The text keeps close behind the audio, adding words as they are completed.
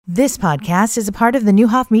This podcast is a part of the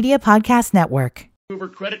Newhoff Media Podcast Network.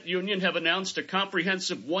 Vancouver Credit Union have announced a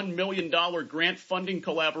comprehensive $1 million grant funding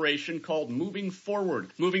collaboration called Moving Forward.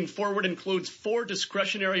 Moving Forward includes 4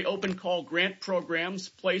 discretionary open call grant programs,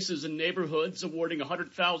 places and neighborhoods awarding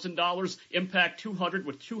 $100,000, Impact 200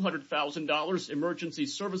 with $200,000, Emergency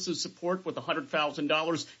Services Support with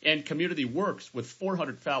 $100,000, and Community Works with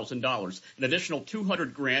 $400,000. An additional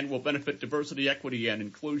 $200,000 will benefit diversity, equity, and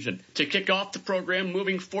inclusion. To kick off the program,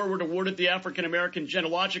 Moving Forward awarded the African American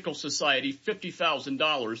Genealogical Society $50,000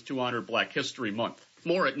 to honor Black History Month.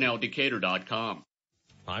 More at nowdecatur.com.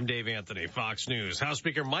 I'm Dave Anthony, Fox News. House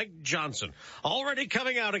Speaker Mike Johnson already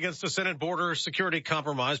coming out against the Senate border security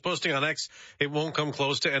compromise, posting on X, it won't come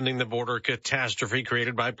close to ending the border catastrophe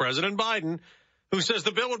created by President Biden, who says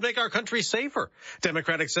the bill would make our country safer.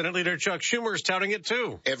 Democratic Senate Leader Chuck Schumer is touting it,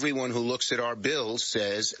 too. Everyone who looks at our bill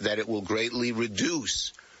says that it will greatly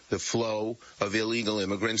reduce the flow of illegal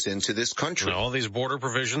immigrants into this country. All these border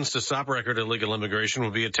provisions to stop record illegal immigration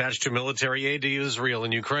will be attached to military aid to Israel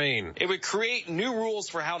and Ukraine. It would create new rules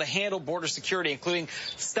for how to handle border security, including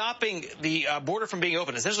stopping the border from being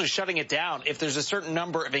open, essentially shutting it down if there's a certain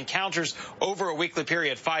number of encounters over a weekly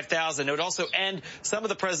period, 5,000. It would also end some of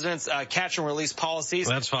the president's catch and release policies.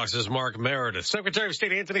 That's Fox's Mark Meredith. Secretary of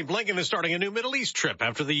State Anthony Blinken is starting a new Middle East trip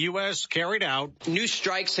after the U.S. carried out new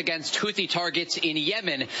strikes against Houthi targets in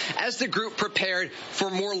Yemen as the group prepared for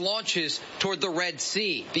more launches toward the Red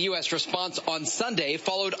Sea. The U.S. response on Sunday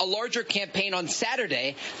followed a larger campaign on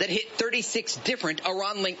Saturday that hit 36 different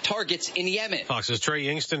Iran-linked targets in Yemen. Fox's Trey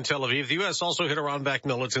Yingst in Tel Aviv. The U.S. also hit Iran-backed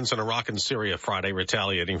militants in Iraq and Syria Friday,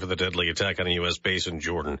 retaliating for the deadly attack on a U.S. base in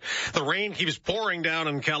Jordan. The rain keeps pouring down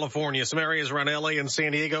in California. Some areas around L.A. and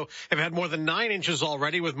San Diego have had more than 9 inches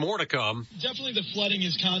already, with more to come. Definitely the flooding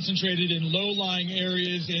is concentrated in low-lying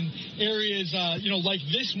areas, in areas, like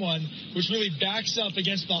this one, which really backs up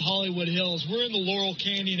against the Hollywood Hills. We're in the Laurel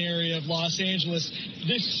Canyon area of Los Angeles.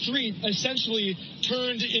 This street essentially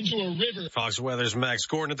turned into a river. Fox Weather's Max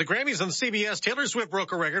Gordon. At the Grammys on CBS, Taylor Swift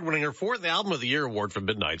broke a record, winning her 4th Album of the Year award from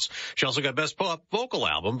Midnights. She also got Best Pop Vocal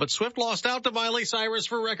Album, but Swift lost out to Miley Cyrus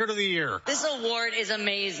for Record of the Year. This award is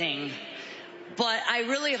amazing, but I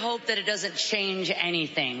really hope that it doesn't change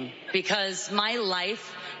anything, because my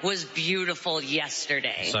life was beautiful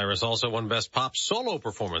yesterday. Cyrus also won Best Pop Solo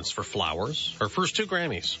Performance for Flowers, her first 2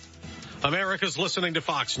 Grammys. America's listening to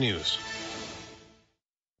Fox News.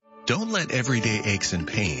 Don't let everyday aches and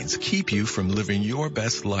pains keep you from living your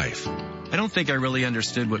best life. I don't think I really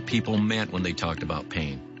understood what people meant when they talked about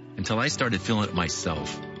pain until I started feeling it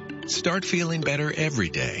myself. Start feeling better every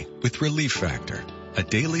day with Relief Factor, a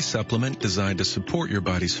daily supplement designed to support your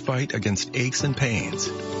body's fight against aches and pains.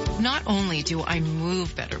 Not only do I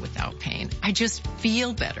move better without pain, I just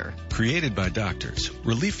feel better. Created by doctors,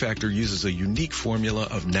 Relief Factor uses a unique formula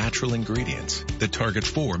of natural ingredients that target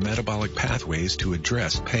 4 metabolic pathways to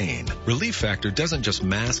address pain. Relief Factor doesn't just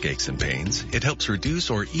mask aches and pains, it helps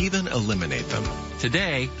reduce or even eliminate them.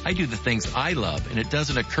 Today, I do the things I love, and it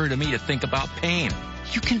doesn't occur to me to think about pain.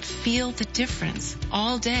 You can feel the difference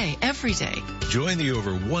all day, every day. Join the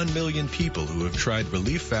over 1 million people who have tried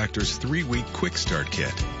Relief Factor's 3-week Quick Start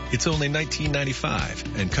Kit. It's only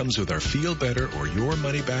 $19.95 and comes with our Feel Better or Your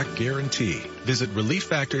Money Back guarantee. Visit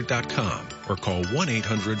ReliefFactor.com or call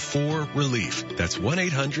 1-800-4-RELIEF. That's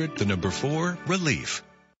 1-800-4-RELIEF.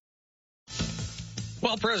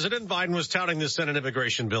 While President Biden was touting the Senate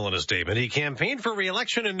immigration bill in a statement, he campaigned for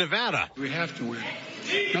re-election in Nevada. We have to win.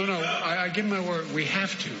 No, I give my word. We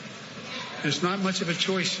have to. There's not much of a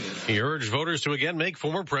choice here. He urged voters to again make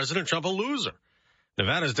former President Trump a loser.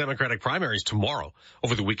 Nevada's Democratic primaries tomorrow.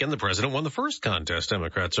 Over the weekend, the president won the first contest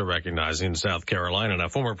Democrats are recognizing in South Carolina. Now,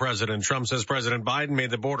 former President Trump says President Biden made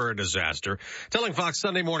the border a disaster, telling Fox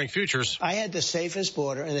Sunday Morning Futures, I had the safest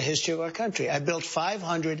border in the history of our country. I built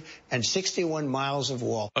 561 miles of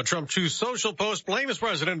wall. A Trump Truth Social post blames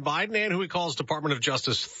President Biden and who he calls Department of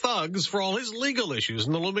Justice thugs for all his legal issues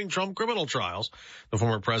in the looming Trump criminal trials. The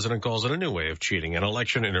former president calls it a new way of cheating and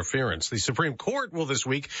election interference. The Supreme Court will this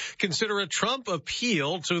week consider a Trump appeal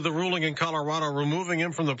to the ruling in Colorado removing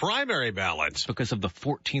him from the primary ballots because of the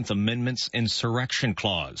 14th Amendment's insurrection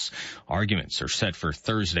clause. Arguments are set for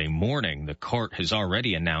Thursday morning. The court has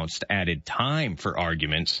already announced added time for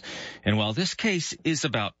arguments. And while this case is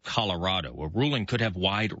about Colorado, a ruling could have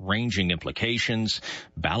wide-ranging implications.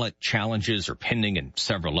 Ballot challenges are pending in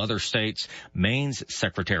several other states. Maine's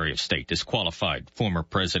Secretary of State disqualified former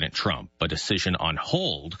President Trump, a decision on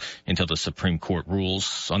hold until the Supreme Court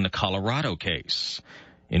rules on the Colorado case.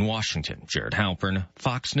 In Washington, Jared Halpern,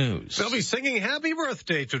 Fox News. They'll be singing Happy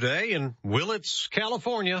Birthday today in Willits,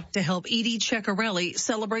 California. To help Edie Ceccarelli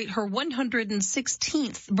celebrate her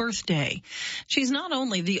 116th birthday. She's not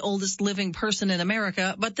only the oldest living person in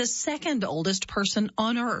America, but the second oldest person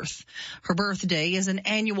on Earth. Her birthday is an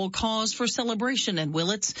annual cause for celebration in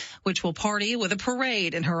Willits, which will party with a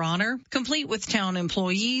parade in her honor, complete with town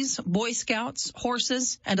employees, Boy Scouts,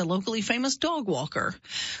 horses, and a locally famous dog walker.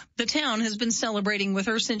 The town has been celebrating with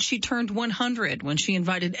her since she turned 100 when she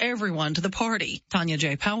invited everyone to the party. Tanya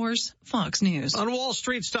J. Powers, Fox News. On Wall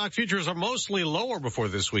Street, stock futures are mostly lower before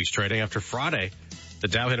this week's trading after Friday. The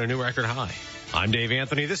Dow hit a new record high. I'm Dave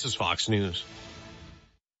Anthony. This is Fox News.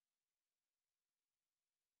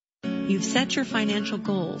 You've set your financial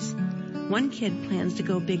goals. One kid plans to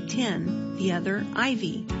go Big Ten, the other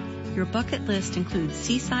Ivy. Your bucket list includes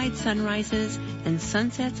seaside sunrises and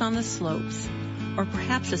sunsets on the slopes, or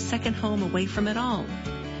perhaps a second home away from it all.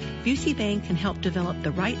 Busey Bank can help develop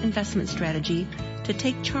the right investment strategy to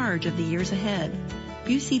take charge of the years ahead.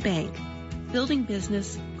 Busey Bank, building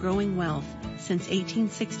business, growing wealth since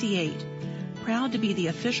 1868. Proud to be the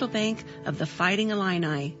official bank of the Fighting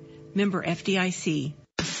Illini. Member FDIC.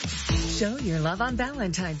 Show your love on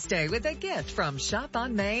Valentine's Day with a gift from Shop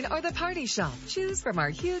on Main or the Party Shop. Choose from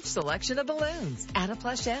our huge selection of balloons. Add a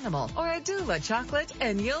plush animal or a Dula chocolate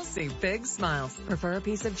and you'll see big smiles. Prefer a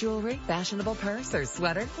piece of jewelry, fashionable purse, or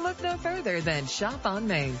sweater? Look no further than Shop on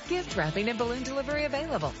Main. Gift wrapping and balloon delivery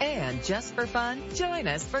available. And just for fun, join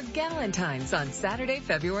us for Galentine's on Saturday,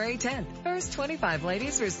 February 10th. First 25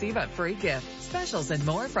 ladies receive a free gift. Specials and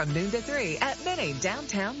more from noon to 3 at many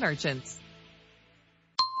downtown merchants.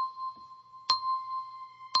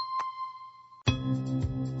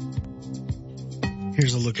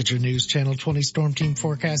 Here's a look at your News Channel 20 Storm Team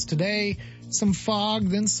forecast today. Some fog,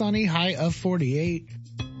 then sunny, high of 48.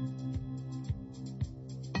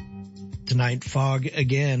 Tonight, fog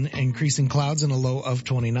again, increasing clouds and a low of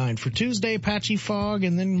 29. For Tuesday, patchy fog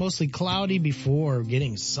and then mostly cloudy before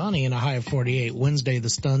getting sunny and a high of 48. Wednesday, the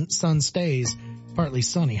sun stays partly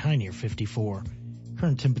sunny, high near 54.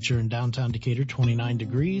 Current temperature in downtown Decatur, 29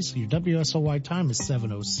 degrees. Your WSOY time is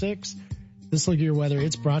 7:06. This look at your weather,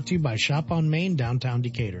 it's brought to you by Shop on Main, downtown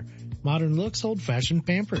Decatur. Modern looks, old-fashioned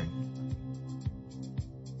pampering.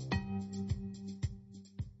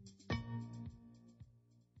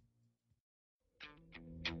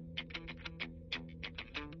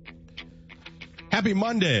 Happy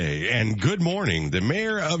Monday and good morning. The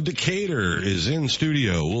mayor of Decatur is in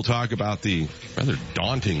studio. We'll talk about the rather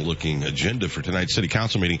daunting looking agenda for tonight's city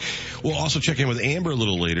council meeting. We'll also check in with Amber a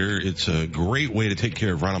little later. It's a great way to take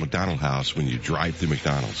care of Ronald McDonald House when you drive through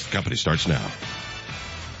McDonald's. The company starts now.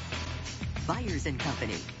 Byers and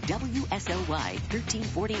Company, WSOY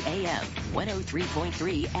 1340 AM,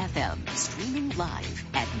 103.3 FM, streaming live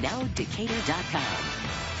at nowdecatur.com.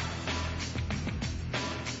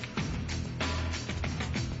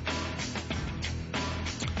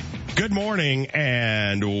 Good morning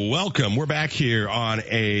and welcome. We're back here on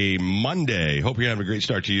a Monday. Hope you're having a great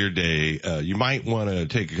start to your day. You might want to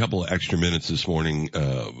take a couple of extra minutes this morning.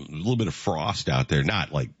 A little bit of frost out there,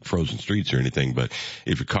 not like frozen streets or anything, but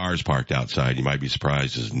if your car's parked outside, you might be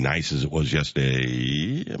surprised. As nice as it was yesterday,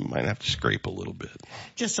 you might have to scrape a little bit.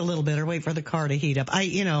 Just a little bit, or wait for the car to heat up.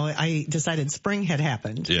 I decided spring had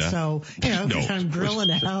happened. Yeah. So, I'm grilling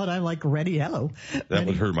out. I'm like ready. Hello. That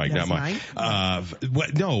would hurt Mike, not mine.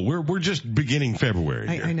 No, we're just beginning February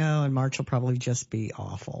here. I know, and March will probably just be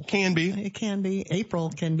awful. Can be. It can be. April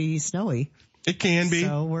can be snowy. It can be.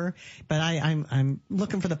 So I'm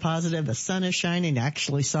looking for the positive. The sun is shining. I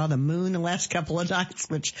actually saw the moon the last couple of nights,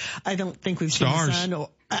 which I don't think we've seen the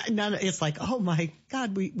sun. It's like, oh my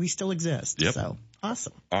God, we still exist. Yep. So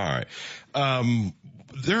awesome. All right.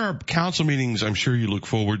 There are council meetings I'm sure you look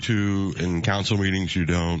forward to, and council meetings you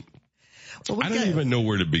don't. Well, I don't even know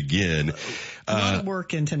where to begin. A lot of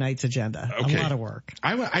work in tonight's agenda. Okay. A lot of work.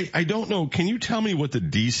 I don't know. Can you tell me what the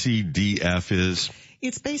DCDF is?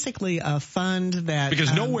 It's basically a fund that...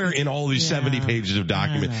 Because nowhere in all these 70 pages of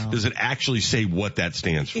document does it actually say what that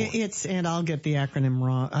stands for. And I'll get the acronym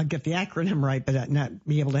wrong. I'll get the acronym right, but not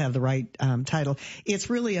be able to have the right title. It's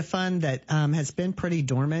really a fund that has been pretty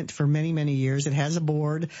dormant for many, many years. It has a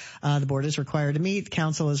board. The board is required to meet. The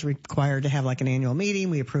council is required to have like an annual meeting.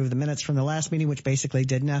 We approved the minutes from the last meeting, which basically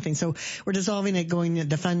did nothing. So we're dissolving it.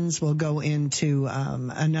 The funds will go into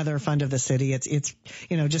another fund of the city. It's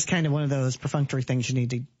just kind of one of those perfunctory things you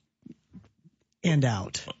need to end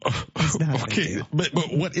out. It's not okay, but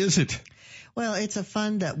what is it? Well, it's a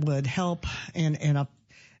fund that would help and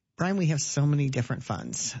Brian, we have so many different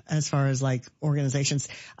funds as far as like organizations.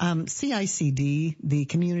 CICD, the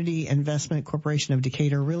Community Investment Corporation of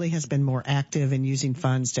Decatur, really has been more active in using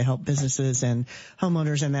funds to help businesses and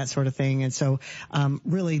homeowners and that sort of thing. And so,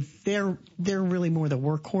 really, they're really more the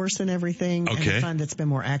workhorse and everything. Okay. And the fund that's been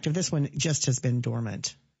more active. This one just has been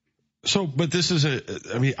dormant. So, but this is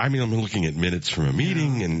I'm looking at minutes from a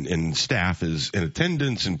meeting and staff is in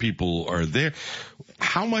attendance and people are there.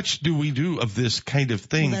 How much do we do of this kind of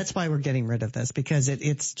thing? Well, that's why we're getting rid of this, because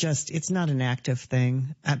it's not an active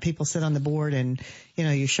thing. People sit on the board and,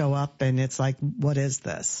 you show up and it's like, what is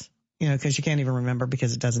this? Because you can't even remember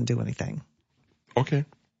because it doesn't do anything. Okay.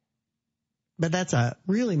 But that's a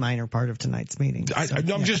really minor part of tonight's meeting. So,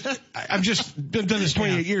 I've just done this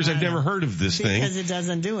 28 years. I've never heard of this thing. Because it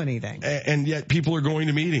doesn't do anything. And yet people are going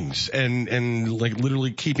to meetings and like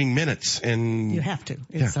literally keeping minutes and. You have to.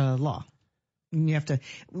 It's a law. We had to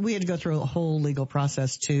go through a whole legal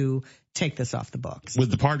process to take this off the books.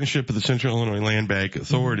 With the partnership of the Central Illinois Land Bank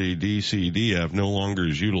Authority, DCDF no longer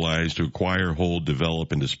is utilized to acquire, hold,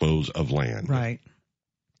 develop, and dispose of land. Right.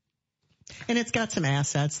 And it's got some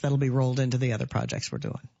assets that'll be rolled into the other projects we're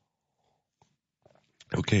doing.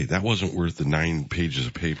 Okay, that wasn't worth the 9 pages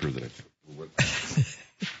of paper that I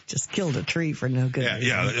just killed a tree for no good.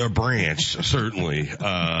 Yeah, a branch, certainly.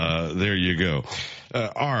 There you go.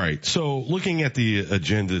 All right. So looking at the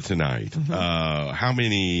agenda tonight, how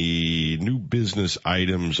many new business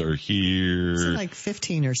items are here? Is it like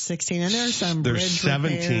 15 or 16? And there's some bridge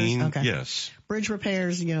 17. repairs. Okay. Yes. Bridge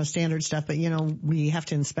repairs, standard stuff, but we have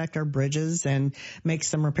to inspect our bridges and make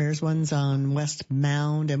some repairs. One's on West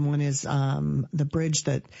Mound and one is, the bridge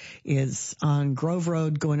that is on Grove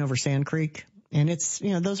Road going over Sand Creek. And it's,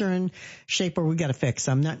 those are in shape where we got to fix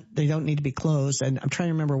them. They don't need to be closed. And I'm trying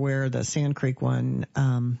to remember where the Sand Creek one,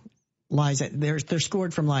 lies at. They're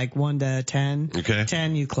scored from like 1 to 10. Okay.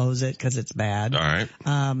 10, you close it because it's bad. All right.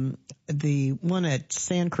 The one at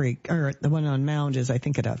Sand Creek, or the one on Mound is, I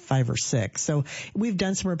think, at a 5 or 6. So we've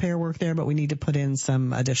done some repair work there, but we need to put in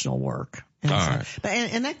some additional work. And all right. But,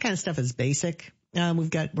 and that kind of stuff is basic.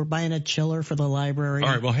 We're buying a chiller for the library. All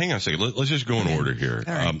right. Well, hang on a second. Let's just go in order here.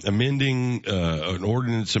 Right. Amending, an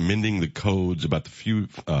ordinance amending the codes about the food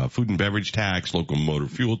and beverage tax, local motor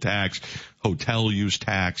fuel tax, hotel use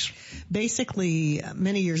tax. Basically,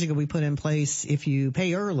 many years ago, we put in place, if you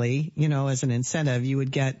pay early, as an incentive, you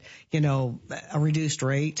would get, a reduced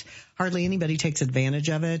rate. Hardly anybody takes advantage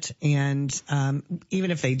of it. And,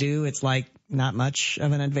 even if they do, it's like not much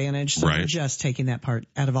of an advantage. So we're just taking that part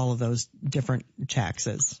out of all of those different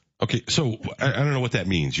taxes. Okay, so I don't know what that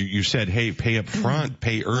means. You said, hey, pay up front,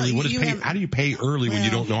 pay early. What is pay? How do you pay early when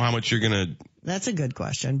you don't know how much you're gonna? That's a good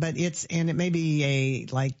question, but it may be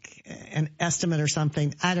an estimate or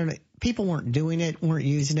something. I don't know. People weren't doing it, weren't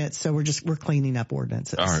using it, so we're cleaning up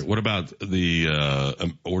ordinances. All right. What about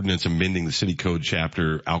the ordinance amending the city code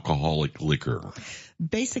chapter alcoholic liquor?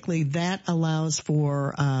 Basically, that allows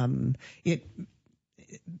for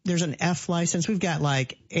there's an F license. We've got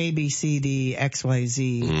like A, B, C, D, X, Y,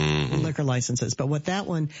 Z liquor licenses. But what that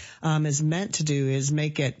one is meant to do is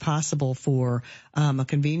make it possible for a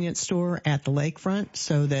convenience store at the lakefront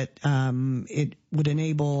so that it would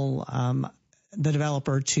enable the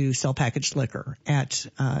developer to sell packaged liquor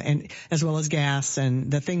and as well as gas, and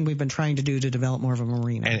the thing we've been trying to do to develop more of a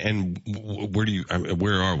marina. And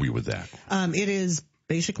where are we with that? It is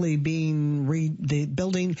basically being the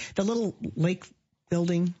little lake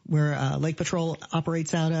building where Lake Patrol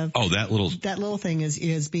operates out of. Oh, that little thing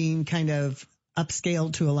is being kind of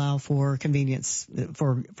upscaled to allow for convenience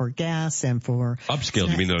for gas and for upscaled.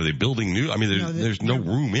 You mean, are they building new? I mean, there's no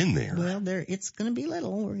room in there. Well, it's going to be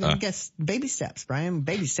little. We're going to guess baby steps, Brian.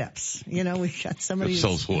 Baby steps. We've got somebody that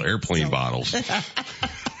sells full airplane bottles.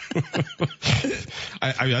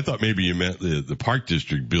 I thought maybe you meant the Park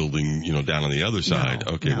District building, down on the other side.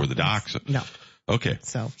 No, where the docks. No. Okay.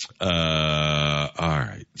 So. All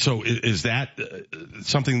right. So is that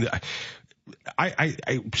something that I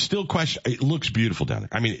still question? It looks beautiful down there.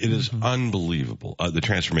 I mean, it is unbelievable, the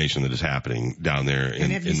transformation that is happening down there.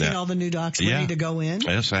 And have you seen all the new docks ready to go in?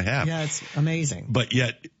 Yes, I have. Yeah, it's amazing. But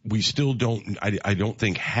yet we still don't, I don't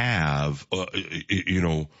think have,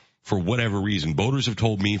 for whatever reason, boaters have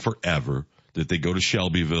told me forever that they go to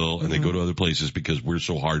Shelbyville and they go to other places because we're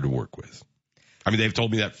so hard to work with. I mean, they've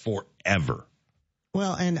told me that forever.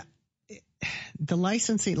 Well, and the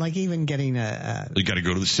licensing, like even getting you got to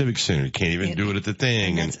go to the Civic Center. You can't even do it at the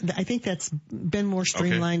thing. I think that's been more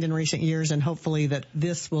streamlined in recent years, and hopefully that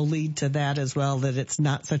this will lead to that as well, that it's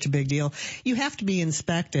not such a big deal. You have to be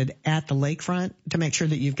inspected at the lakefront to make sure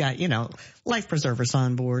that you've got, life preservers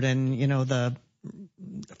on board and, the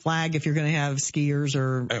flag if you're going to have skiers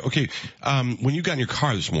or. Okay. When you got in your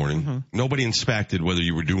car this morning, nobody inspected whether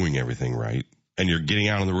you were doing everything right, and you're getting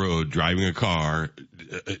out on the road, driving a car.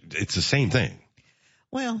 It's the same thing.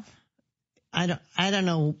 Well, I don't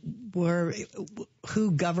know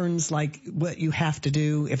who governs like what you have to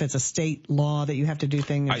do, if it's a state law that you have to do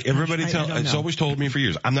things. It's always told me for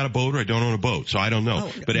years. I'm not a boater. I don't own a boat, so I don't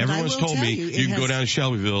know. But everyone's told me you can go down to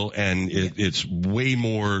Shelbyville and it's way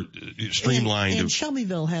more streamlined. And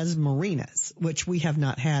Shelbyville has marinas, which we have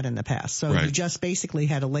not had in the past. So you just basically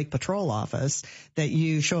had a lake patrol office that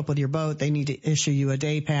you show up with your boat. They need to issue you a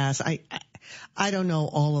day pass. I don't know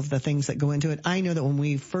all of the things that go into it. I know that when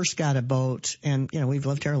we first got a boat, and we've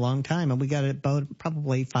lived here a long time, and we got a boat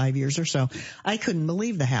probably 5 years or so, I couldn't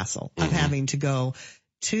believe the hassle of having to go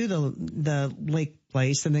to the lake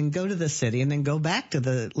place and then go to the city and then go back to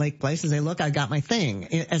the lake place and say, look, I got my thing,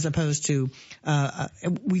 as opposed to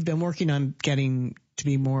we've been working on getting to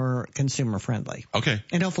be more consumer friendly. Okay.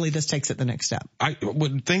 And hopefully this takes it the next step. I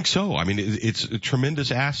would think so. I mean, it's a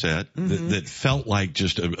tremendous asset that felt like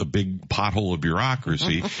just a big pothole of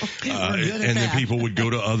bureaucracy. And then people would go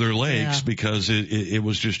to other lakes because it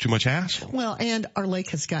was just too much hassle. Well, and our lake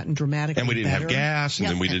has gotten dramatically better. And we didn't have gas, and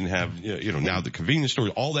then we didn't have, now the convenience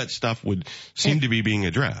stores, all that stuff would seem to be being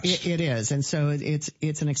addressed. It is. And so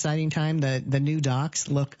it's an exciting time. The new docks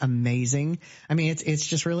look amazing. I mean, it's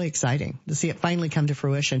just really exciting to see it finally come to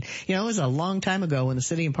fruition. It was a long time ago when the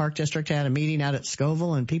City and Park District had a meeting out at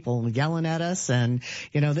Scoville and people yelling at us and,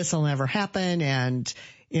 this will never happen. And,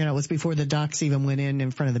 it was before the docks even went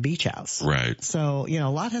in front of the beach house. Right. So, a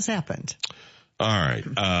lot has happened. All right.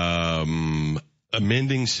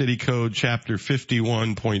 Amending City Code Chapter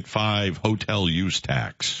 51.5 Hotel Use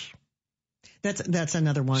Tax. That's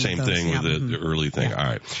another one. Same of those. thing with the early thing. Yeah. All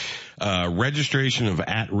right. Registration of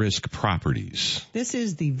at-risk properties. This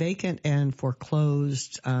is the vacant and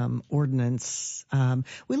foreclosed ordinance.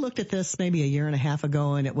 We looked at this maybe a year and a half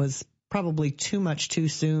ago, and it was probably too much too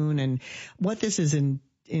soon. And what this is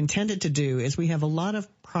intended to do is we have a lot of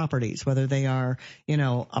properties, whether they are,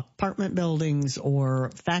 apartment buildings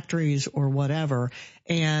or factories or whatever,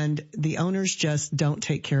 and the owners just don't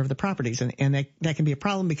take care of the properties. And that can be a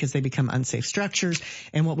problem because they become unsafe structures.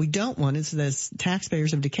 And what we don't want is the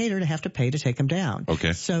taxpayers of Decatur to have to pay to take them down.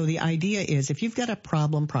 Okay. So the idea is if you've got a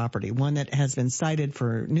problem property, one that has been cited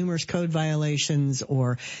for numerous code violations,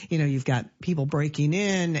 or, you've got people breaking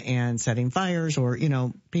in and setting fires, or,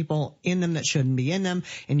 people in them that shouldn't be in them,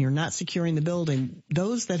 and you're not securing the building,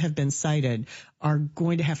 those that have been cited are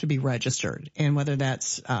going to have to be registered. And whether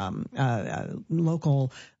that's a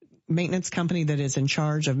local maintenance company that is in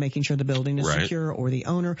charge of making sure the building is secure, or the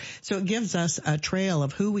owner. So it gives us a trail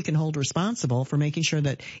of who we can hold responsible for making sure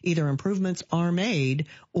that either improvements are made,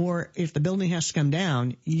 or if the building has to come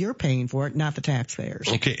down, you're paying for it, not the taxpayers.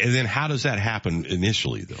 Okay. And then how does that happen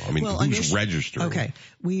initially, though? I mean, who's registering? Okay.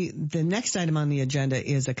 The next item on the agenda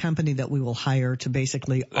is a company that we will hire to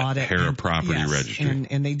basically audit. Hera Property Registry.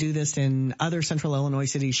 And they do this in other central Illinois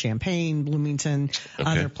cities, Champaign, Bloomington,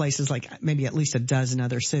 other places, like maybe at least a dozen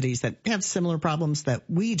other cities that have similar problems that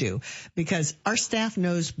we do, because our staff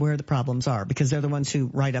knows where the problems are, because they're the ones who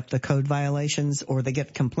write up the code violations, or they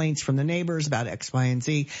get complaints from the neighbors about X, Y, and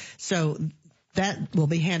Z. So that will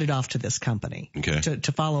be handed off to this company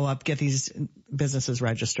to follow up, get these businesses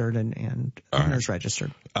registered and owners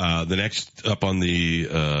registered. The next up on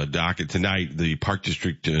the docket tonight, the Park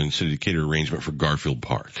District and City of Decatur arrangement for Garfield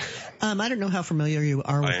Park. I don't know how familiar you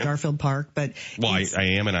are with Garfield Park, but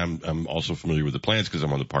I am, and I'm also familiar with the plans because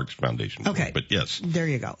I'm on the Parks Foundation. Okay, but yes, there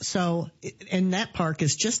you go. So, and that park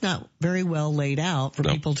is just not very well laid out for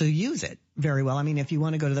people to use it very well. I mean, if you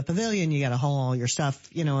want to go to the pavilion, you got to haul all your stuff,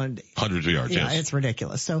 and hundreds of yards. Yeah, it's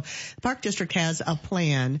ridiculous. So, the Park District has a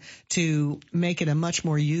plan to make it a much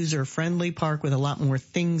more user-friendly park with a lot more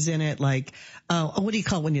things in it, like what do you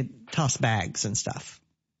call it when you toss bags and stuff?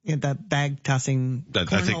 The bag tossing. I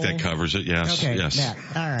think that covers it. Yes. Okay. Yes.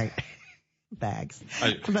 All right. Bags.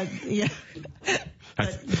 But yeah. I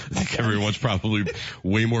think everyone's probably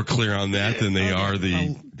way more clear on that than they are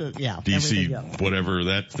the DC, whatever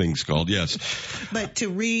that thing's called. Yes. But to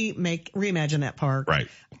reimagine that park. Right.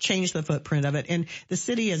 Change the footprint of it. And the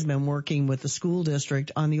city has been working with the school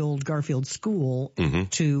district on the old Garfield School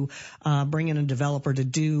to bring in a developer to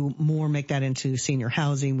do more, make that into senior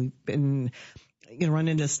housing. We've been run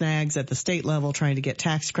into snags at the state level trying to get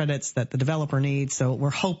tax credits that the developer needs. So we're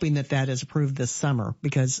hoping that is approved this summer,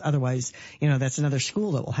 because otherwise, that's another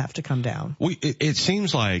school that will have to come down. It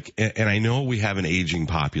seems like, and I know we have an aging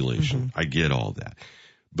population. I get all that.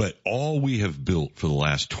 But all we have built for the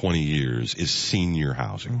last 20 years is senior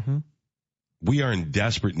housing. We are in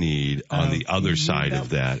desperate need on the other side of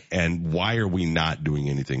that. And why are we not doing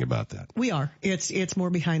anything about that? We are. It's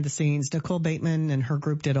more behind the scenes. Nicole Bateman and her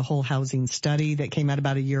group did a whole housing study that came out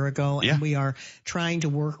about a year ago. Yeah. And we are trying to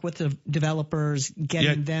work with the developers,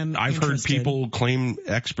 getting them I've interested. heard people claim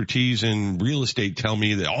expertise in real estate tell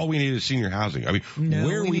me that all we need is senior housing. I mean,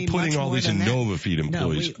 where are we putting all these Innova Feed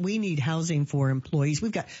employees? No, we need housing for employees.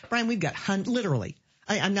 We've got literally.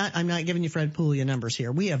 I'm not giving you Fred Puglia numbers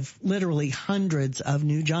here. We have literally hundreds of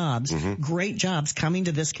new jobs, great jobs coming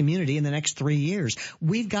to this community in the next 3 years.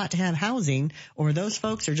 We've got to have housing or those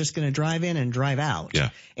folks are just going to drive in and drive out. Yeah.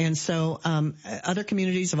 And so, other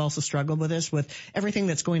communities have also struggled with this with everything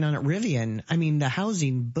that's going on at Rivian. I mean, the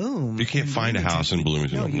housing boom. You can't find a house in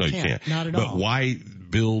Bloomington. No, you can't. Not at all. But why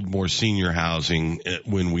build more senior housing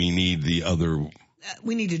when we need the other?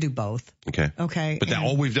 We need to do both. Okay. But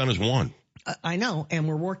all we've done is one. I know, and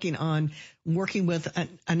we're working with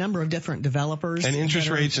a number of different developers. And interest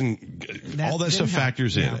rates and all that stuff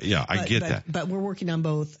factors in. Yeah, I get that. But we're working on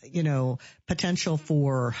both, potential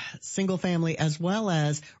for single family as well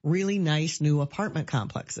as really nice new apartment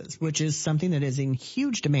complexes, which is something that is in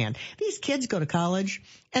huge demand. These kids go to college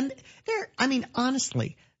and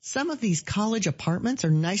honestly, some of these college apartments are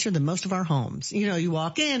nicer than most of our homes. You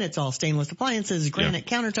walk in, it's all stainless appliances, granite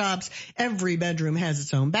countertops. Every bedroom has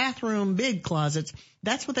its own bathroom, big closets.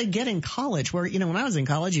 That's what they get in college, where, when I was in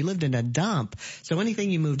college, you lived in a dump. So anything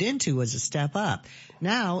you moved into was a step up.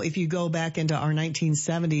 Now, if you go back into our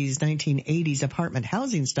 1970s, 1980s apartment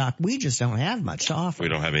housing stock, we just don't have much to offer. We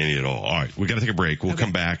don't have any at all. All right. We got to take a break. We'll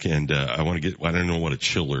come back and, I don't know what a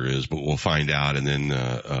chiller is, but we'll find out. And then,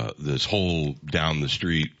 this whole down the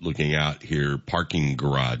street looking out here parking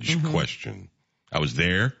garage question. I was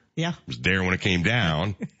there. Yeah. I was there when it came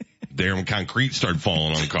down. There when concrete started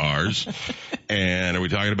falling on cars. And are we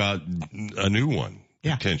talking about a new one?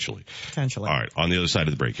 Yeah. Potentially. All right. On the other side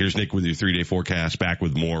of the break. Here's Nick with your 3-day forecast. Back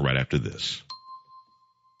with more right after this.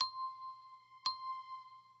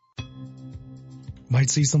 Might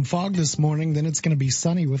see some fog this morning, then it's going to be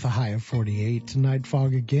sunny with a high of 48. Tonight,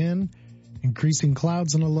 fog again. Increasing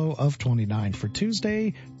clouds and a low of 29. For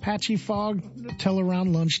Tuesday, patchy fog till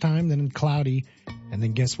around lunchtime, then cloudy. And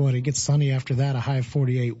then guess what? It gets sunny after that, a high of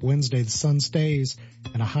 48. Wednesday, the sun stays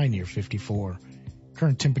and a high near 54.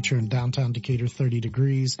 Current temperature in downtown Decatur, 30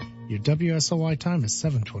 degrees. Your WSOY time is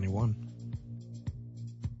 7:21.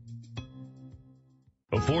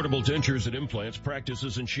 Affordable Dentures and Implants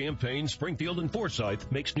practices in Champaign, Springfield, and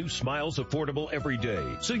Forsyth makes new smiles affordable every day.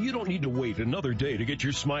 So you don't need to wait another day to get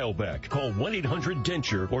your smile back. Call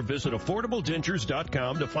 1-800-DENTURE or visit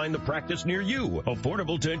AffordableDentures.com to find the practice near you.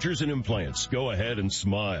 Affordable Dentures and Implants. Go ahead and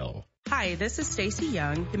smile. Hi, this is Stacy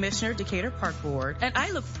Young, Commissioner, Decatur Park Board, and I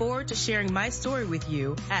look forward to sharing my story with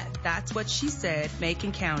you at That's What She Said,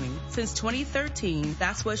 Macon County. Since 2013,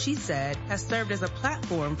 That's What She Said has served as a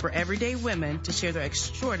platform for everyday women to share their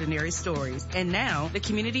extraordinary stories. And now, the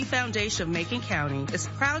Community Foundation of Macon County is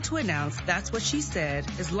proud to announce That's What She Said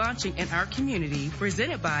is launching in our community,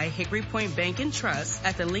 presented by Hickory Point Bank and Trust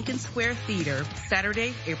at the Lincoln Square Theater,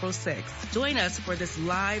 Saturday, April 6th. Join us for this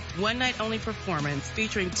live, one-night-only performance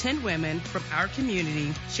featuring 10 women from our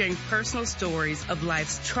community sharing personal stories of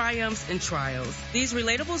life's triumphs and trials. These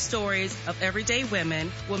relatable stories of everyday women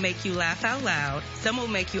will make you laugh out loud, some will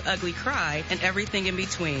make you ugly cry, and everything in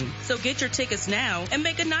between. So get your tickets now and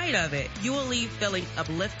make a night of it. You will leave feeling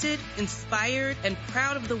uplifted, inspired, and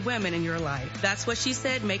proud of the women in your life. That's What She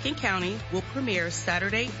Said, Macon County will premiere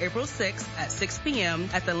Saturday, April 6th at 6 p.m.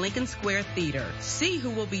 at the Lincoln Square Theater. See who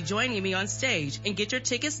will be joining me on stage and get your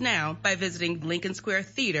tickets now by visiting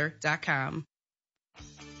LincolnSquareTheater.com.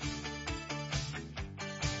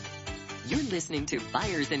 You're listening to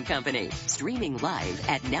Byers and Company, streaming live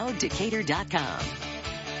at NowDecatur.com.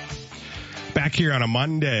 Back here on a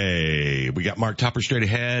Monday, we got Mark Tupper straight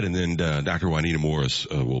ahead, and then Dr. Juanita Morris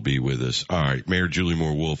will be with us. All right, Mayor Julie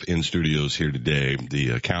Moore-Wolf in studios here today,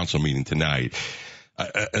 the council meeting tonight.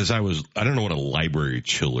 I don't know what a library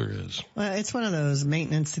chiller is. Well, it's one of those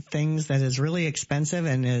maintenance things that is really expensive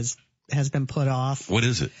and has been put off. What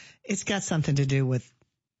is it? It's got something to do with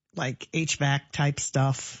like HVAC type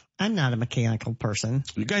stuff. I'm not a mechanical person.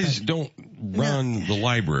 You guys don't run the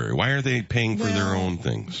library. Why are they paying for their own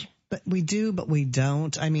things? But we do, but we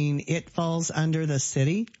don't. I mean, it falls under the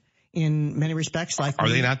city in many respects. Are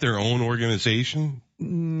they not their own organization?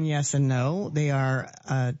 Yes and no. They are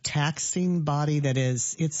a taxing body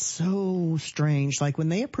it's so strange. Like when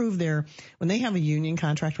they have a union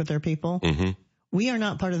contract with their people, we are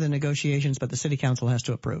not part of the negotiations, but the city council has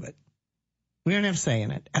to approve it. We don't have a say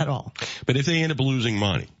in it at all. But if they end up losing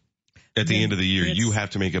money? at the end of the year, you have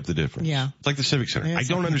to make up the difference. Yeah. It's like the Civic Center. I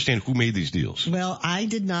don't understand who made these deals. Well, I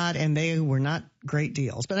did not, and they were not great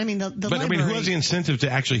deals. But I mean, who has the incentive to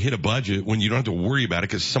actually hit a budget when you don't have to worry about it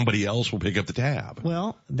because somebody else will pick up the tab?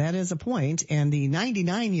 Well, that is a point. And the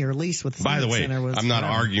 99-year lease with the Civic Center was... I'm not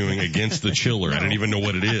arguing against the chiller. No. I don't even know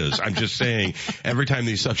what it is. I'm just saying every time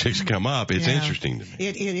these subjects come up, it's interesting to me.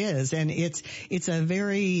 It is. And it's a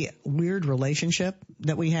very weird relationship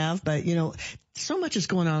that we have. But, so much is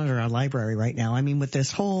going on at our library right now. I mean, with this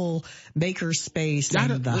whole maker space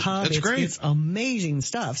and the hub, it's amazing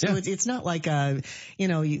stuff. So it's not like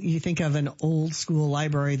you think of an old school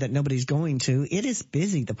library that nobody's going to. It is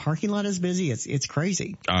busy. The parking lot is busy. It's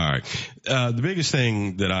crazy. All right. The biggest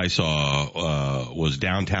thing that I saw was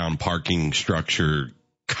downtown parking structure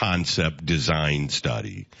concept design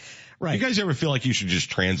study. Right. You guys ever feel like you should just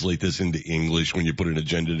translate this into English when you put an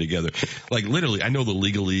agenda together? Like literally, I know the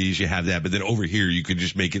legalese, you have that, but then over here you could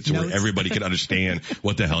just make it so where everybody can understand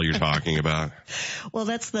what the hell you're talking about. Well,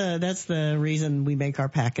 that's the reason we make our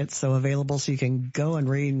packets so available so you can go and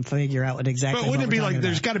read and figure out what exactly. But wouldn't it be like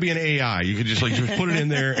there's got to be an AI? You could just put it in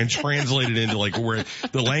there and translate it into where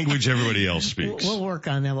the language everybody else speaks. We'll work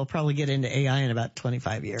on that. We'll probably get into AI in about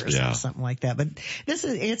 25 years or something like that. But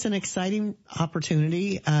it's an exciting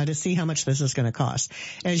opportunity to see how much this is going to cost.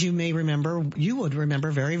 As you may remember, you would remember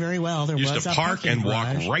very, very well, there was a park and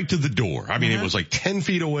garage. Walk right to the door. I mean, it was like 10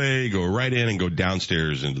 feet away, go right in and go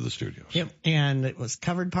downstairs into the studios. Yep. And it was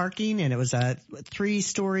covered parking and it was a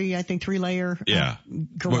 3-story, I think 3-layer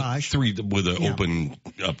garage. Well, 3 with an open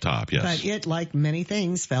up top, yes. But it, like many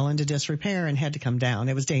things, fell into disrepair and had to come down.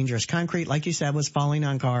 It was dangerous. Concrete, like you said, was falling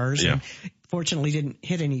on cars. Yeah. And fortunately didn't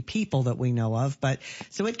hit any people that we know of, but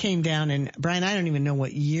so it came down, and Brian, I don't even know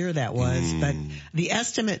what year that was, but the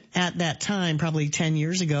estimate at that time, probably 10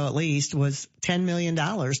 years ago at least, was $10 million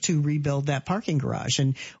to rebuild that parking garage.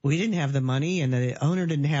 And we didn't have the money and the owner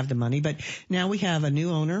didn't have the money, but now we have a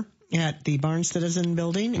new owner at the Barnes Citizen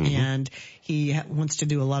building, and he wants to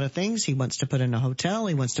do a lot of things. He wants to put in a hotel.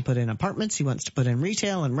 He wants to put in apartments. He wants to put in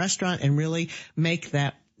retail and restaurant and really make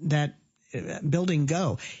that building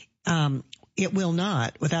go. It will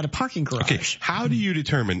not without a parking garage. Okay, how do you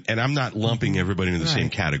determine, and I'm not lumping everybody into the same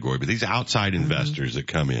category, but these outside investors that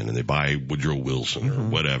come in and they buy Woodrow Wilson or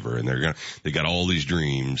whatever, and they got all these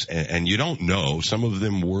dreams, and you don't know, some of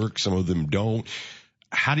them work, some of them don't.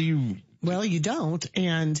 How do you... Well, you don't.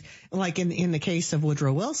 And like in the case of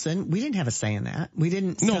Woodrow Wilson, we didn't have a say in that. We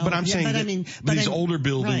didn't. No, but I'm saying these older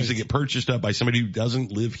buildings that get purchased up by somebody who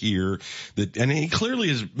doesn't live here, and he clearly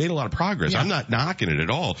has made a lot of progress. I'm not knocking it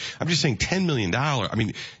at all. I'm just saying $10 million. I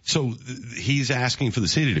mean, so he's asking for the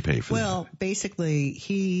city to pay for that. Well,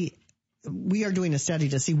 basically we are doing a study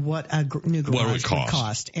to see what a new garage would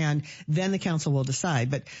cost, and then the council will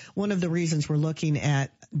decide. But one of the reasons we're looking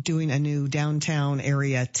at doing a new downtown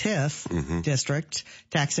area TIF district,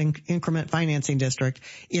 tax increment financing district,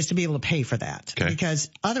 is to be able to pay for that. Okay. Because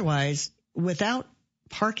otherwise, without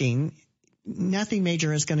parking, nothing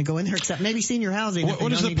major is going to go in there except maybe senior housing.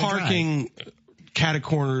 What is the parking catty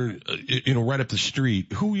corner, right up the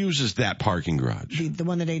street? Who uses that parking garage? The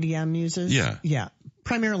one that ADM uses? Yeah. Yeah.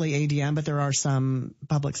 Primarily ADM, but there are some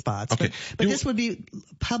public spots. Okay. But this would be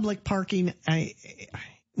public parking.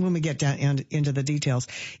 When we get down into the details,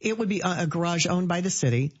 it would be a garage owned by the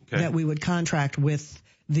city that we would contract with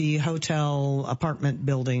the hotel apartment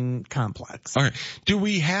building complex. All right. Do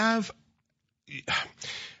we have,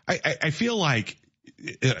 I feel like,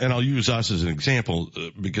 and I'll use us as an example,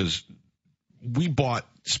 because we bought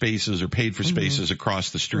spaces or paid for spaces across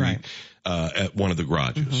the street, at one of the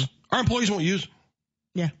garages. Our employees won't use them.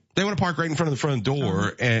 Yeah. They want to park right in front of the front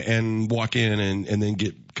door and walk in and then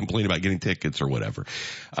complain about getting tickets or whatever.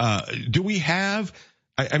 Do we have,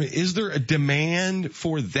 I mean, is there a demand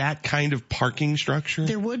for that kind of parking structure?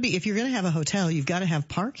 There would be. If you're going to have a hotel, you've got to have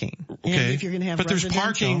parking. Okay. And if you're going to have but there's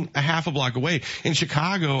parking a half a block away. In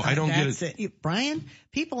Chicago, I don't get it. Brian,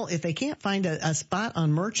 people, if they can't find a spot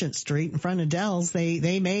on Merchant Street in front of Dell's,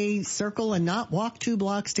 they may circle and not walk 2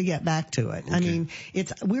 blocks to get back to it. Okay. I mean,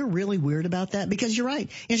 we're really weird about that, because you're right.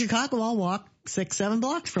 In Chicago, I'll walk 6-7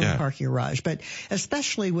 blocks from a parking garage, but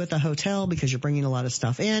especially with a hotel, because you're bringing a lot of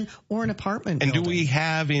stuff in, or an apartment building. And do we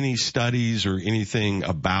have any studies or anything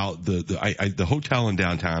about the hotel in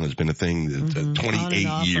downtown has been a thing that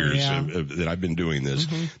 28 years that I've been doing this.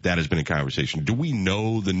 That has been a conversation. Do we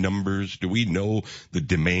know the numbers? Do we know the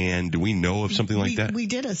demand? Do we know of something like that? We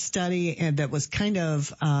did a study that was kind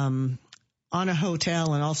of on a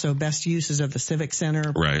hotel and also best uses of the Civic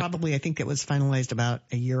Center. Right. Probably, I think it was finalized about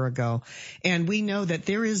a year ago. And we know that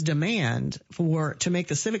there is demand to make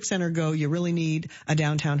the Civic Center go, you really need a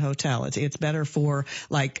downtown hotel. It's better for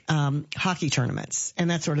like, hockey tournaments and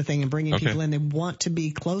that sort of thing and bringing people in. They want to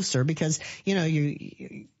be closer because,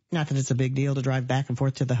 not that it's a big deal to drive back and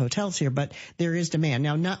forth to the hotels here, but there is demand.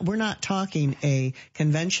 Now, we're not talking a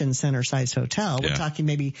convention center sized hotel. We're talking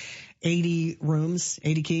maybe 80 rooms,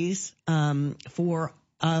 80 keys, for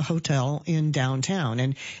a hotel in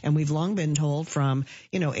downtown. And we've long been told from,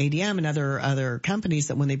 ADM and other companies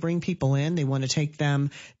that when they bring people in, they want to take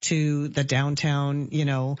them to the downtown,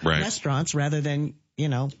 restaurants rather than,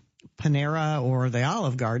 Panera or the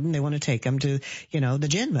Olive Garden. They want to take them to, the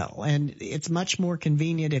Ginville. And it's much more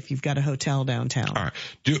convenient if you've got a hotel downtown. All right.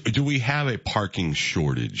 Do we have a parking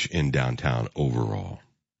shortage in downtown overall?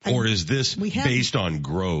 Or is this based on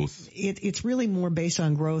growth? It's really more based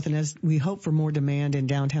on growth. And as we hope for more demand in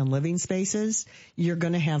downtown living spaces, you're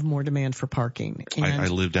going to have more demand for parking. And I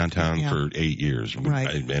lived downtown for 8 years.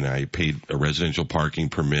 Right. And I paid a residential parking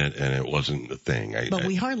permit and it wasn't a thing. But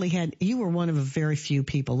we hardly had, you were one of a very few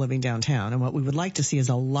people living downtown. And what we would like to see is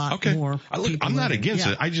a lot more people. I'm not against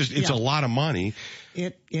it. It's a lot of money.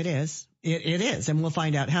 It is. It is. And we'll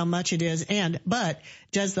find out how much it is. But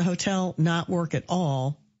does the hotel not work at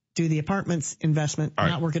all? Do the apartments investment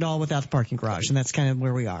not work at all without the parking garage? And that's kind of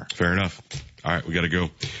where we are. Fair enough. All right, we got to go.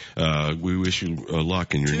 We wish you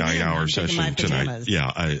luck in your 9-hour session tonight.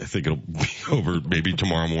 Yeah, I think it'll be over maybe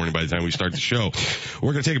tomorrow morning by the time we start the show.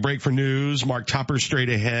 We're going to take a break for news. Mark Tupper straight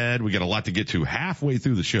ahead. We got a lot to get to halfway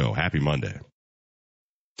through the show. Happy Monday.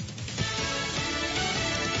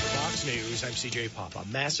 News, I'm CJ Papa.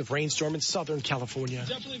 Massive rainstorm in Southern California.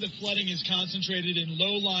 Definitely the flooding is concentrated in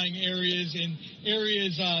low-lying areas,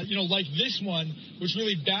 like this one, which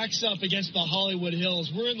really backs up against the Hollywood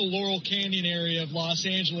Hills. We're in the Laurel Canyon area of Los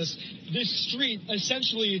Angeles. This street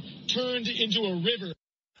essentially turned into a river.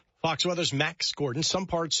 Fox Weather's Max Gordon. Some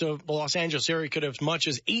parts of the Los Angeles area could have as much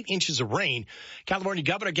as 8 inches of rain. California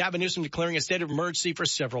Governor Gavin Newsom declaring a state of emergency for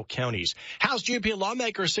several counties. House GOP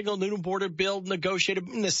lawmakers signal new border bill negotiated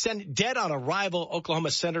in the Senate dead on arrival.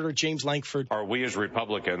 Oklahoma Senator James Lankford. Are we as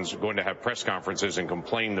Republicans going to have press conferences and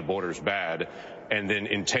complain the border's bad and then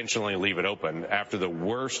intentionally leave it open after the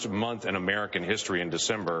worst month in American history in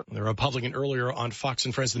December? The Republican earlier on Fox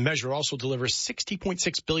and Friends. The measure also delivers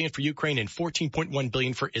 $60.6 billion for Ukraine and $14.1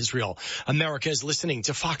 billion for Israel. America is listening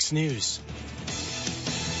to Fox News.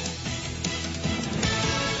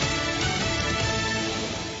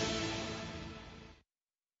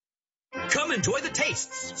 Come enjoy the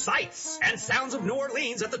tastes, sights, and sounds of New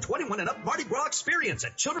Orleans at the 21 and up Mardi Gras experience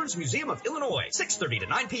at Children's Museum of Illinois, 6:30 to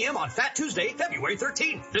 9 p.m. on Fat Tuesday, February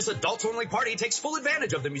 13th. This adults-only party takes full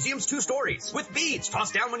advantage of the museum's 2 stories, with beads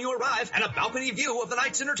tossed down when you arrive and a balcony view of the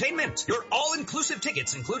night's entertainment. Your all-inclusive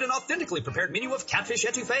tickets include an authentically prepared menu of catfish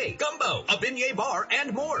etouffee, gumbo, a beignet bar,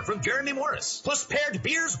 and more from Jeremy Morris, plus paired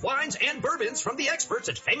beers, wines, and bourbons from the experts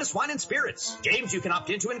at Famous Wine and Spirits. Games you can opt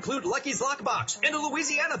into include Lucky's Lockbox and a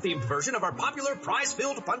Louisiana-themed version of our popular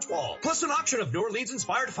prize-filled punch wall, plus an auction of New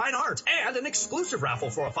Orleans-inspired fine art, and an exclusive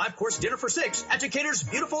raffle for a 5-course dinner for 6 at Decatur's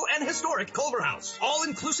beautiful and historic Culver House.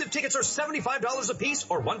 All-inclusive tickets are $75 a piece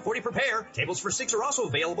or $140 per pair. Tables for 6 are also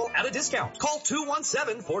available at a discount. Call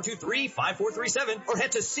 217-423-5437 or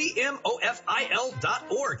head to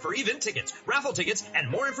cmofil.org for event tickets, raffle tickets,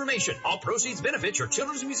 and more information. All proceeds benefit your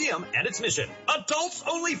Children's Museum and its mission.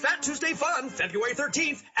 Adults-only Fat Tuesday fun, February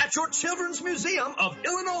 13th at your Children's Museum of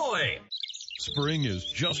Illinois. Spring is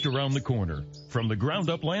just around the corner. From the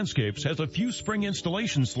Ground Up Landscapes has a few spring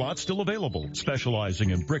installation slots still available,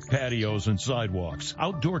 specializing in brick patios and sidewalks,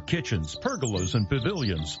 outdoor kitchens, pergolas and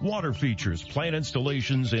pavilions, water features, plant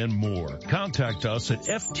installations, and more. Contact us at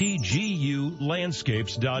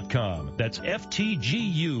ftgulandscapes.com. That's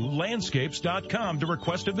ftgulandscapes.com to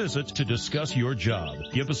request a visit to discuss your job.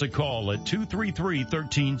 Give us a call at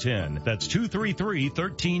 233-1310. That's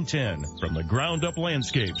 233-1310. From the Ground Up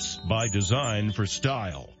Landscapes, by design for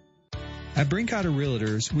style. At Brinkotter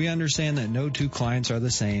Realtors, we understand that no 2 clients are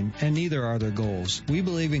the same, and neither are their goals. We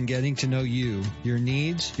believe in getting to know you, your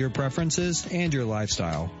needs, your preferences, and your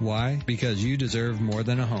lifestyle. Why? Because you deserve more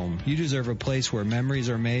than a home. You deserve a place where memories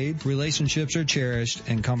are made, relationships are cherished,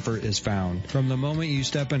 and comfort is found. From the moment you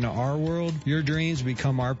step into our world, your dreams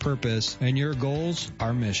become our purpose, and your goals,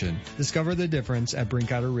 our mission. Discover the difference at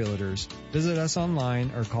Brinkotter Realtors. Visit us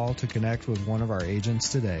online or call to connect with one of our agents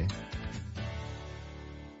today.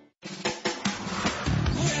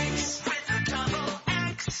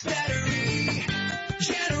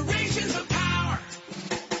 Generations of power.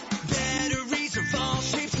 Batteries of all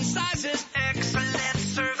shapes and sizes. Excellent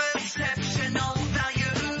service. Exception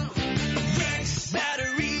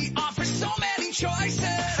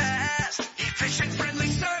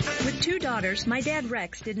years, my dad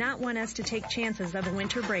Rex did not want us to take chances of a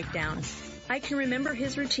winter breakdown. I can remember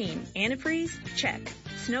his routine. Antifreeze? Check.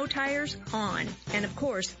 Snow tires? On. And of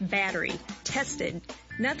course, battery. Tested.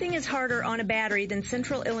 Nothing is harder on a battery than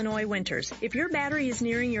Central Illinois winters. If your battery is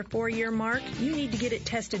nearing your 4-year mark, you need to get it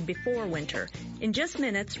tested before winter. In just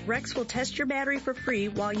minutes, Rex will test your battery for free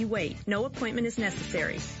while you wait. No appointment is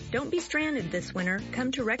necessary. Don't be stranded this winter.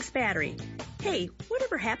 Come to Rex Battery. Hey,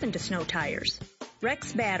 whatever happened to snow tires?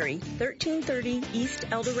 Rex Battery, 1330 East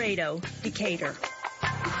El Dorado, Decatur.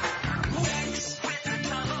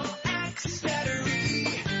 X Battery,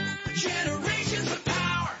 generations of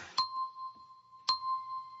power.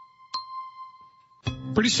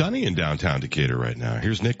 Pretty sunny in downtown Decatur right now.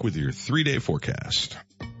 Here's Nick with your 3-day forecast.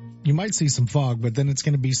 You might see some fog, but then it's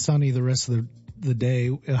going to be sunny the rest of the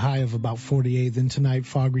day, a high of about 48. Then tonight,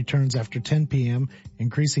 fog returns after 10 p.m.,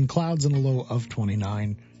 increasing clouds and a low of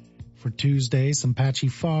 29. For Tuesday, some patchy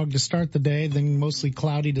fog to start the day, then mostly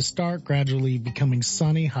cloudy to start, gradually becoming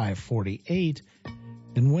sunny, high of 48.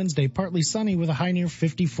 Then Wednesday, partly sunny with a high near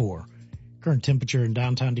 54. Current temperature in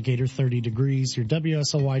downtown Decatur, 30 degrees. Your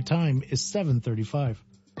WSOY time is 7:35.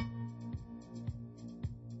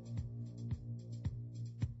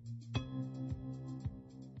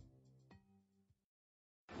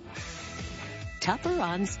 Tupper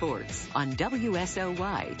on Sports on WSOY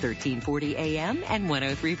 1340 AM and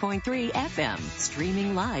 103.3 FM.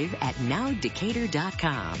 Streaming live at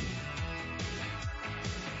nowdecatur.com.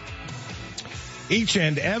 Each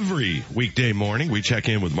and every weekday morning, we check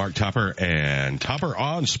in with Mark Tupper and Tupper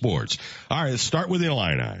on Sports. All right, let's start with the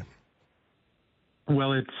Illini.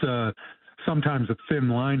 Well, it's sometimes a thin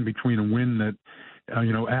line between a win that,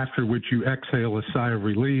 after which you exhale a sigh of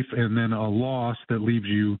relief, and then a loss that leaves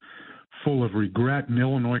you full of regret. And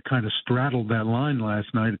Illinois kind of straddled that line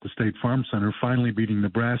last night at the State Farm Center, finally beating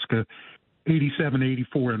Nebraska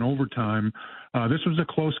 87-84 in overtime. This was a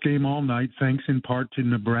close game all night, thanks in part to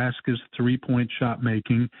Nebraska's three-point shot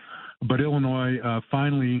making. But Illinois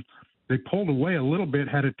finally, they pulled away a little bit,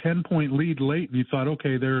 had a 10-point lead late, and you thought,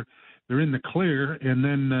 okay, they're in the clear. And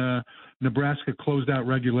then Nebraska closed out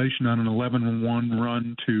regulation on an 11-1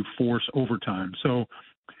 run to force overtime. So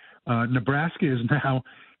Nebraska is now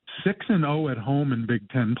 6-0 at home in Big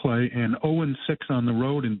Ten play and 0-6 on the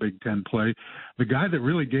road in Big Ten play. The guy that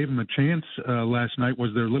really gave them a chance last night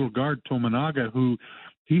was their little guard, Tominaga, who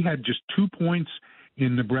he had just 2 points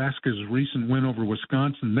in Nebraska's recent win over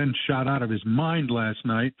Wisconsin, then shot out of his mind last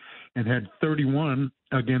night and had 31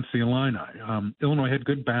 against the Illini. Illinois had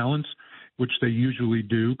good balance, which they usually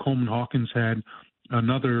do. Coleman Hawkins had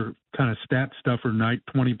another kind of stat stuffer night,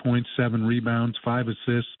 20 points, 7 rebounds, 5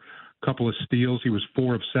 assists, couple of steals. He was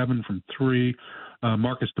 4 of 7 from 3.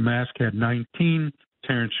 Marcus Damask had 19.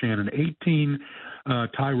 Terrence Shannon 18.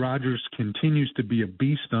 Ty Rodgers continues to be a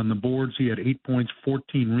beast on the boards. He had 8 points,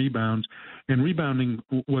 14 rebounds, and rebounding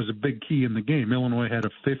was a big key in the game. Illinois had a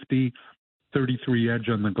 50-33 edge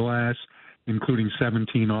on the glass, including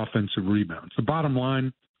 17 offensive rebounds. The bottom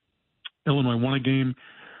line, Illinois won a game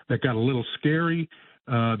that got a little scary.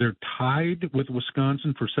 They're tied with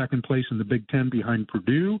Wisconsin for second place in the Big Ten behind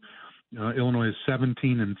Purdue. Illinois is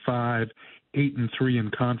 17-5, 8-3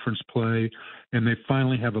 in conference play, and they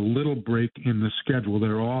finally have a little break in the schedule.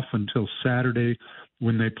 They're off until Saturday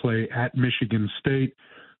when they play at Michigan State,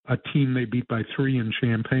 a team they beat by 3 in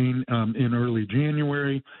Champaign in early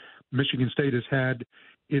January. Michigan State has had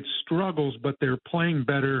its struggles, but they're playing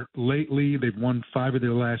better lately. They've won 5 of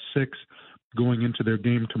their last 6 going into their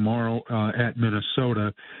game tomorrow at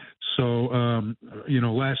Minnesota. So,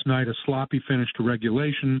 last night, a sloppy finish to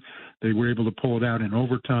regulation. They were able to pull it out in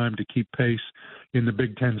overtime to keep pace in the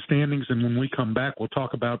Big Ten standings. And when we come back, we'll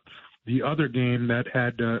talk about the other game that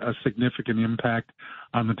had a significant impact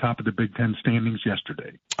on the top of the Big Ten standings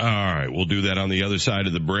yesterday. All right, we'll do that on the other side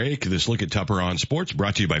of the break. This look at Tupper on Sports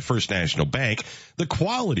brought to you by First National Bank, the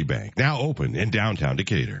Quality Bank, now open in downtown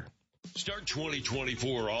Decatur. Start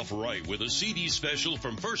 2024 off right with a CD special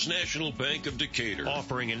from First National Bank of Decatur,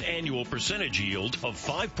 offering an annual percentage yield of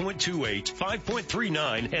 5.28,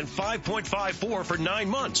 5.39, and 5.54 for 9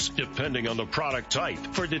 months, depending on the product type.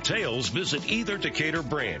 For details, visit either Decatur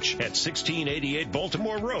branch at 1688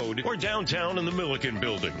 Baltimore Road or downtown in the Milliken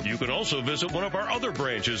Building. You can also visit one of our other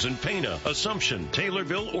branches in Pana, Assumption,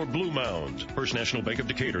 Taylorville, or Blue Mound. First National Bank of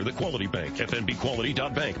Decatur, the Quality Bank,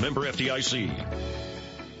 FNBQuality.bank, member FDIC.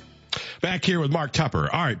 Back here with Mark Tupper.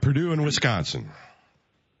 All right, Purdue and Wisconsin.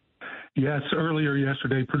 Yes, earlier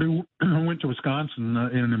yesterday, Purdue went to Wisconsin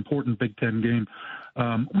in an important Big Ten game.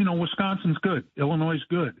 Wisconsin's good. Illinois is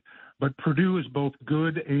good. But Purdue is both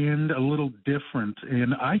good and a little different.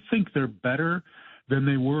 And I think they're better than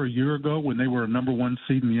they were a year ago when they were a number one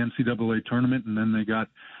seed in the NCAA tournament, and then they got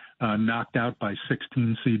knocked out by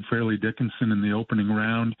 16 seed Fairleigh Dickinson in the opening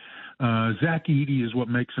round. Zach Edey is what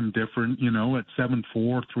makes him different. At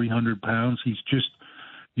 7'4", 300 pounds, he's just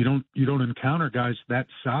you don't encounter guys that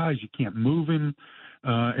size. You can't move him.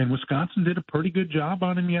 And Wisconsin did a pretty good job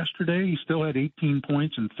on him yesterday. He still had 18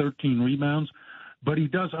 points and 13 rebounds, but he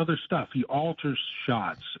does other stuff. He alters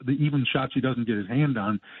shots, even shots he doesn't get his hand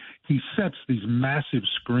on. He sets these massive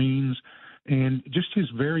screens, and just his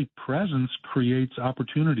very presence creates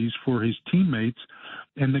opportunities for his teammates.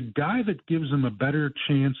 And the guy that gives him a better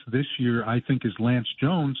chance this year, I think, is Lance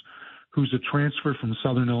Jones, who's a transfer from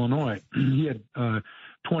Southern Illinois. He had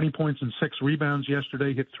 20 points and 6 rebounds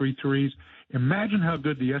yesterday, hit 3 threes. Imagine how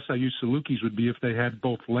good the SIU Salukis would be if they had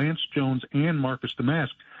both Lance Jones and Marcus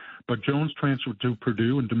Damask. But Jones transferred to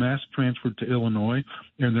Purdue and Damask transferred to Illinois,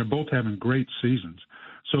 and they're both having great seasons.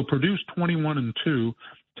 So Purdue's 21-2,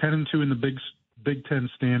 10-2 in the Big Ten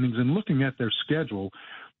standings, and looking at their schedule,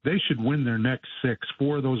 they should win their next 6.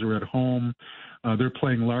 4 of those are at home. They're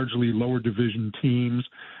playing largely lower division teams,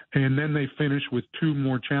 and then they finish with 2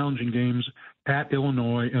 more challenging games at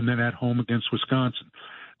Illinois and then at home against Wisconsin.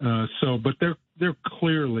 But they're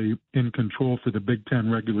clearly in control for the Big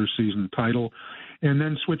Ten regular season title. And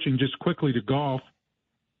then switching just quickly to golf,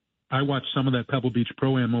 I watched some of that Pebble Beach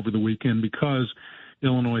Pro-Am over the weekend because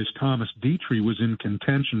Illinois' Thomas Dietrich was in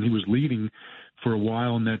contention. He was leading for a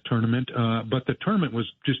while in that tournament, but the tournament was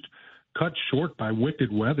just cut short by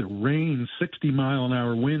wicked weather, rain,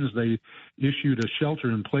 60-mile-an-hour winds. They issued a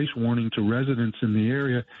shelter-in-place warning to residents in the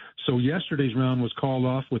area. So yesterday's round was called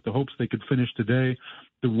off with the hopes they could finish today.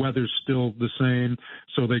 The weather's still the same,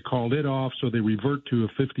 so they called it off. So they revert to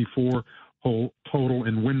a 54-hole total,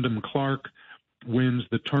 and Wyndham Clark wins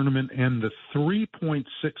the tournament and the $3.6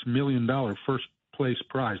 million first-place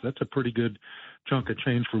prize. That's a pretty good chunk of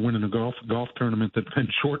change for winning a golf tournament that's been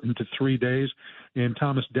shortened to 3 days. And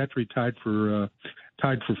Thomas Dietrich tied for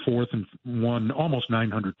fourth and won almost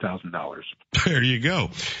 $900,000. There you go.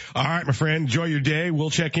 All right, my friend, enjoy your day. We'll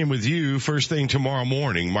check in with you first thing tomorrow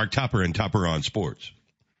morning. Mark Tupper and Tupper on Sports.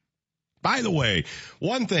 By the way,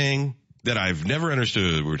 one thing that I've never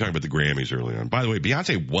understood, we were talking about the Grammys earlier on. By the way,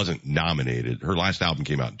 Beyonce wasn't nominated. Her last album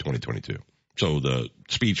came out in 2022. So the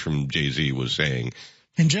speech from Jay-Z was saying,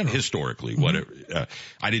 in general, historically, whatever.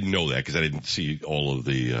 I didn't know that because I didn't see all of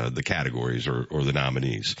the categories or the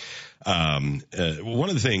nominees. One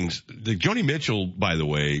of the things, Joni Mitchell, by the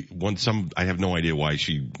way, won some. I have no idea why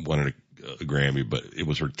she wanted a Grammy, but it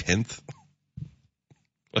was her 10th.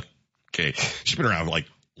 Okay, she's been around like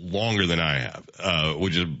longer than I have,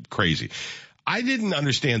 which is crazy. I didn't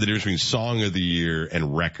understand the difference between Song of the Year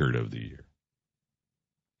and Record of the Year.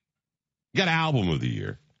 You got Album of the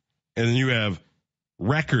Year, and then you have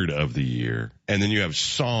Record of the Year, and then you have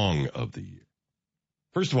Song of the Year.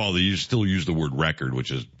 First of all, they still use the word record, which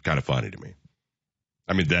is kind of funny to me.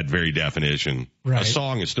 I mean, that very definition. Right. A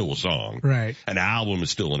song is still a song. Right. An album is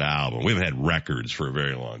still an album. We haven't had records for a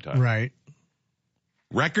very long time. Right.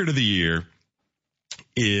 Record of the Year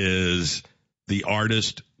is the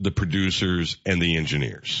artist, the producers, and the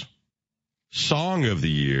engineers. Song of the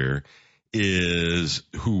Year is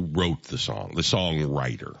who wrote the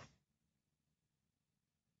songwriter.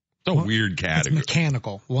 It's a weird category. It's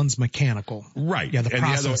mechanical. One's mechanical. Right. Yeah, the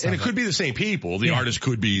process and it could be the same people. The artist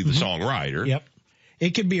could be the songwriter. Yep.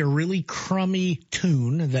 It could be a really crummy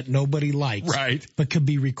tune that nobody likes. Right. But could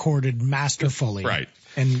be recorded masterfully. Right.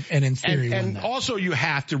 And in theory. And also you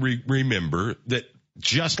have to remember that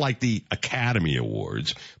just like the Academy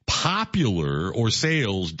Awards, popular or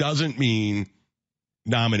sales doesn't mean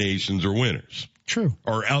nominations or winners. True.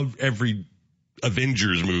 Or every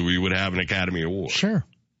Avengers movie would have an Academy Award. Sure.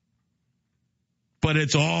 But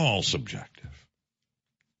it's all subjective.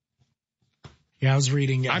 Yeah, I was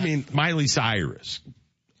reading. I mean, Miley Cyrus.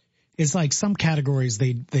 It's like some categories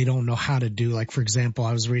they don't know how to do. Like, for example,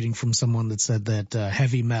 I was reading from someone that said that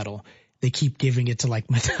heavy metal, they keep giving it to like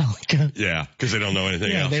Metallica. Yeah, because they don't know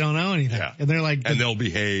anything else. They don't know anything. Yeah. And they're like. And they'll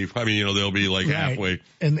behave. I mean, they'll be like halfway.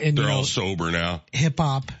 And they're all sober now. Hip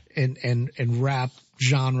hop and rap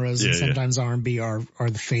genres and sometimes R&B are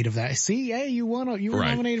the fate of that. See, hey, you were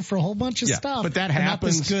nominated for a whole bunch of stuff. But that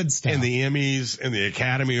happens good stuff. in the Emmys and the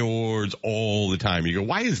Academy Awards all the time. You go,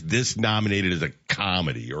 why is this nominated as a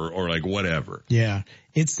comedy or like whatever? Yeah.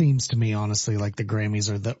 It seems to me, honestly, like the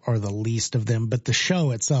Grammys are the least of them, but the show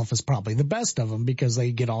itself is probably the best of them because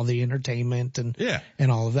they get all the entertainment and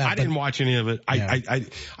all of that. I didn't watch any of it. I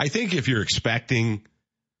think if you're expecting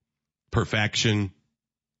perfection,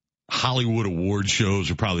 Hollywood award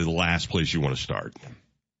shows are probably the last place you want to start.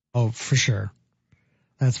 Oh, for sure.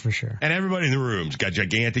 That's for sure. And everybody in the room's got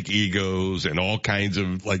gigantic egos and all kinds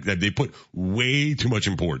of like that. They put way too much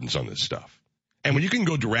importance on this stuff. And when you can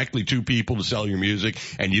go directly to people to sell your music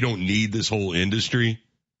and you don't need this whole industry.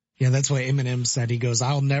 Yeah, that's what Eminem said. He goes,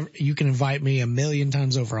 you can invite me 1,000,000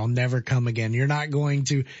 times over. I'll never come again. You're not going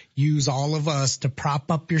to use all of us to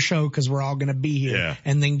prop up your show because we're all going to be here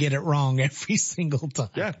and then get it wrong every single time.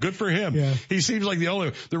 Yeah, good for him. Yeah. He seems like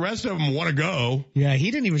the rest of them want to go. Yeah,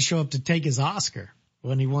 he didn't even show up to take his Oscar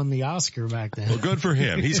when he won the Oscar back then. Well, good for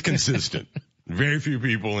him. He's consistent. Very few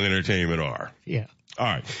people in entertainment are. Yeah. All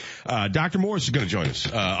right. Dr. Morris is going to join us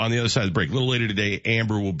on the other side of the break. A little later today,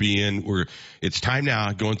 Amber will be in. It's time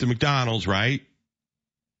now, going through McDonald's, right?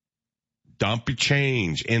 Dump your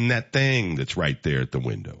change in that thing that's right there at the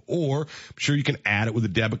window. Or I'm sure you can add it with a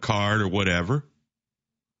debit card or whatever.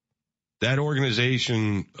 That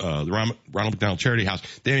organization, the Ronald McDonald Charity House,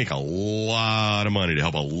 they make a lot of money to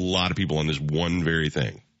help a lot of people on this one very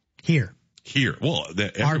thing. Here. Well,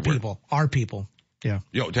 our people. Yeah.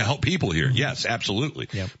 To help people here. Yes, absolutely.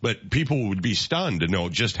 Yep. But people would be stunned to know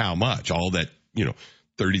just how much all that,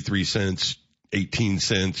 33 cents, 18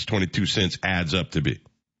 cents, 22 cents adds up to be.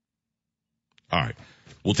 All right.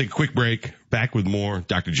 We'll take a quick break. Back with more.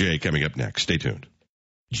 Dr. J coming up next. Stay tuned.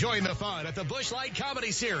 Join the fun at the Busch Light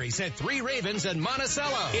Comedy Series at Three Ravens and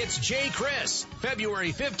Monticello. It's Jay Chris,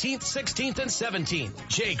 February 15th, 16th, and 17th.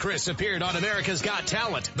 Jay Chris appeared on America's Got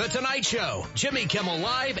Talent, The Tonight Show, Jimmy Kimmel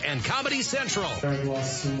Live, and Comedy Central. I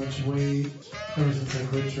lost so much weight ever since I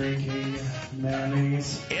quit drinking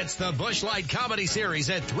mayonnaise. It's the Busch Light Comedy Series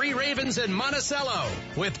at Three Ravens and Monticello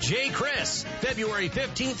with Jay Chris, February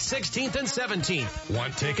 15th, 16th, and 17th.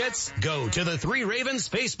 Want tickets? Go to the Three Ravens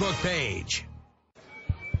Facebook page.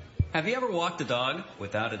 Have you ever walked a dog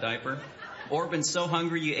without a diaper? Or been so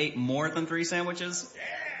hungry you ate more than 3 sandwiches?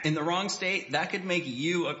 In the wrong state, that could make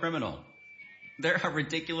you a criminal. There are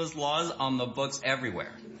ridiculous laws on the books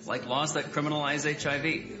everywhere, like laws that criminalize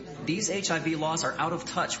HIV. These HIV laws are out of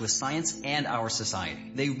touch with science and our society.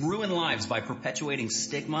 They ruin lives by perpetuating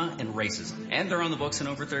stigma and racism. And they're on the books in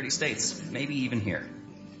over 30 states, maybe even here.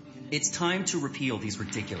 It's time to repeal these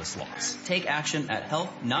ridiculous laws. Take action at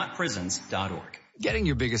helpnotprisons.org. Getting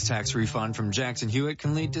your biggest tax refund from Jackson Hewitt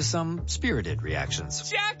can lead to some spirited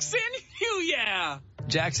reactions. Jackson Hewitt!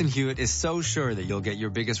 Jackson Hewitt is so sure that you'll get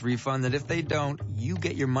your biggest refund that if they don't, you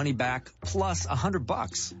get your money back plus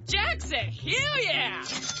 $100. Jackson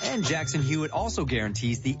Hewitt! And Jackson Hewitt also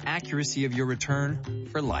guarantees the accuracy of your return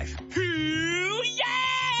for life.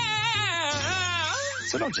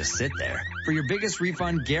 So don't just sit there. For your biggest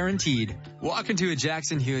refund guaranteed, walk into a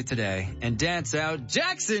Jackson Hewitt today and dance out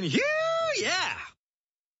Jackson Hewitt! Yeah!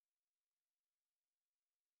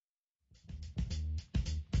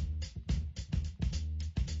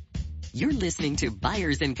 You're listening to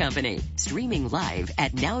Byers and Company, streaming live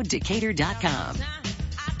at nowdecatur.com.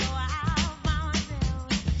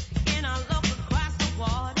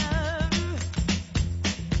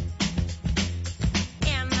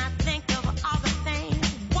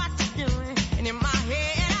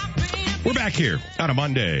 We're back here on a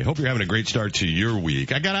Monday. Hope you're having a great start to your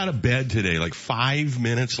week. I got out of bed today like 5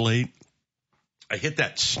 minutes late. I hit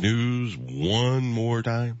that snooze one more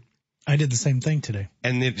time. I did the same thing today.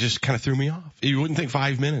 And it just kind of threw me off. You wouldn't think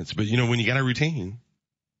 5 minutes, but when you got a routine,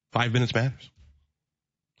 5 minutes matters.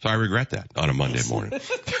 So I regret that on a Monday morning.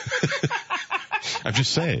 I'm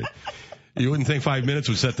just saying. You wouldn't think 5 minutes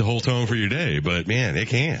would set the whole tone for your day, but man, it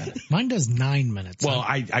can. Mine does 9 minutes. Well,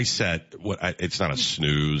 I set it's not a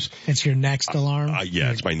snooze. It's your next alarm?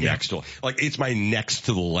 Yeah, it's my next. Like, it's my next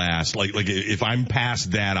to the last. Like if I'm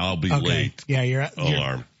past that, I'll be late. Yeah,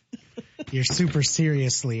 alarm. You're super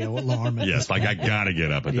seriously alarm. Yes, like I gotta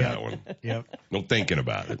get up at that one. Yep. No thinking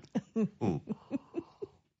about it.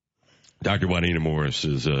 Dr. Juanita Morris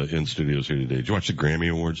is in studios here today. Did you watch the Grammy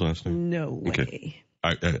Awards last night? No way. Okay.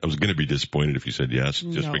 I was going to be disappointed if you said yes,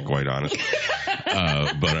 just to be quite honest.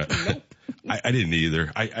 But I didn't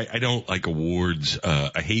either. I don't like awards.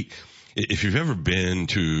 I hate, if you've ever been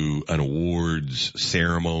to an awards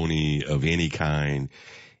ceremony of any kind,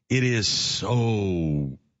 it is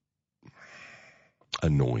so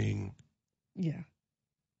annoying. Yeah.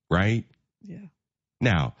 Right? Yeah.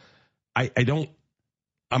 Now,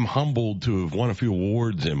 I'm humbled to have won a few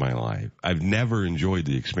awards in my life. I've never enjoyed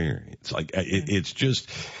the experience. Like, it's just,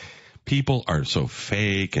 people are so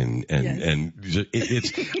fake and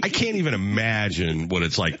it's, I can't even imagine what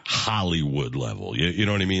it's like Hollywood level. You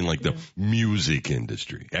know what I mean? Like the music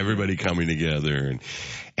industry, everybody coming together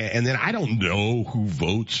and then I don't know who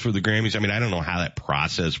votes for the Grammys. I mean, I don't know how that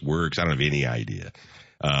process works. I don't have any idea.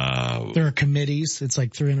 There are committees. It's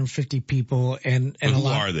like 350 people, and a who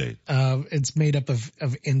lot. Are they? It's made up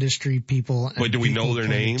of industry people. But do we know their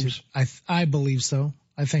names? I believe so.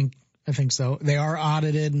 I think so. They are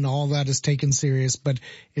audited and all that is taken serious, but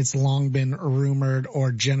it's long been rumored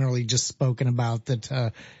or generally just spoken about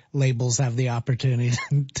that labels have the opportunity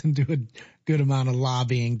to do a good amount of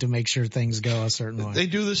lobbying to make sure things go a certain way. They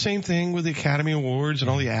do the same thing with the Academy Awards and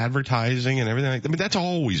all the advertising and everything. I mean, that's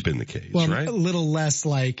always been the case, right? A little less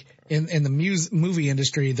like in the movie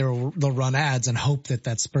industry, they'll run ads and hope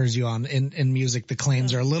that spurs you on. In music, the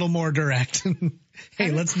claims are a little more direct.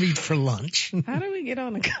 Hey, let's meet for lunch. How do we get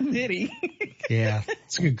on a committee? Yeah,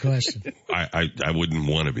 it's a good question. I wouldn't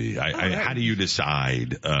want to be. How do you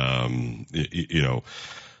decide,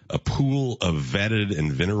 a pool of vetted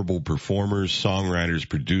and venerable performers, songwriters,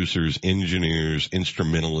 producers, engineers,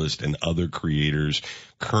 instrumentalists, and other creators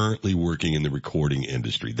currently working in the recording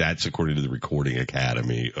industry? That's according to the Recording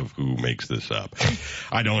Academy of who makes this up.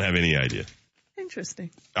 I don't have any idea.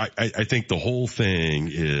 Interesting. I think the whole thing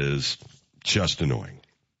is just annoying.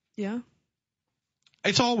 Yeah.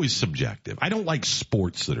 It's always subjective. I don't like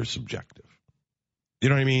sports that are subjective. You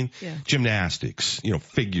know what I mean? Yeah. Gymnastics,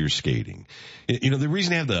 figure skating. The reason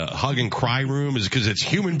they have the hug and cry room is because it's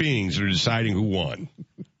human beings that are deciding who won.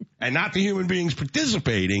 And not the human beings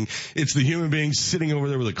participating. It's the human beings sitting over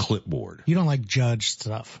there with a clipboard. You don't like judge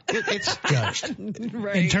stuff. It's judged.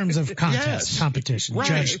 Right. In terms of contest, competition, right.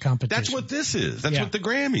 Judged competition. That's what this is. That's what the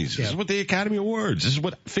Grammys. This is what the Academy Awards. This is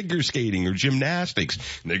what figure skating or gymnastics.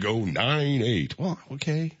 And they go 9-8. Well,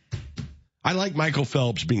 okay. I like Michael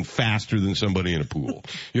Phelps being faster than somebody in a pool.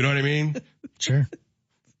 You know what I mean? Sure.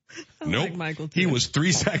 Nope. Like Michael too. He was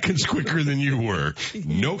 3 seconds quicker than you were.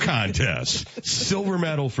 No contest. Silver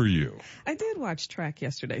medal for you. I did watch track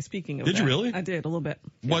yesterday. Speaking of Did that, you really? I did a little bit.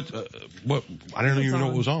 What? I don't even know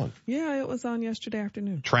what was on. Yeah, it was on yesterday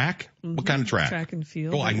afternoon. Track? Mm-hmm. What kind of track? Track and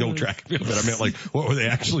field. Oh, I know track and field, but I meant like, what were they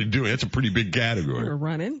actually doing? That's a pretty big category. We're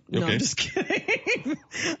running. Okay. No, I'm just kidding.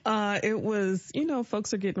 It was,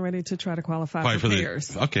 folks are getting ready to try to qualify for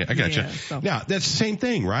pairs. Okay, I gotcha. Yeah, so. Now, that's the same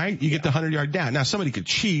thing, right? You get the 100-yard dash. Now, somebody could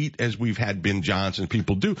cheat, as we've had Ben Johnson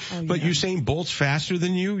people do, but Usain Bolt's faster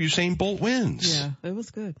than you. Usain Bolt wins. Yeah, it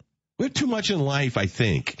was good. We have too much in life, I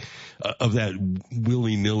think, of that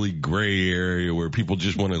willy-nilly gray area where people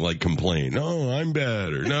just want to complain. No, I'm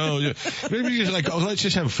better. No, maybe just let's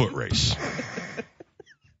just have a foot race.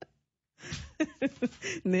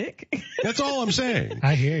 Nick? That's all I'm saying.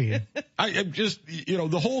 I hear you. I'm just,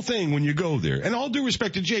 the whole thing when you go there, and all due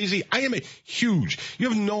respect to Jay-Z, I am you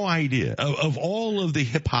have no idea of all of the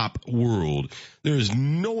hip hop world. There is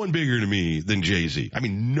no one bigger to me than Jay-Z. I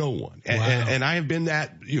mean, no one. Wow. And I have been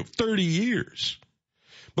that, 30 years.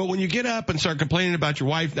 But when you get up and start complaining about your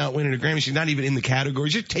wife not winning a Grammy, she's not even in the category,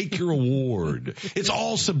 just take your award. It's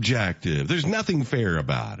all subjective. There's nothing fair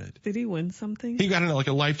about it. Did he win something? He got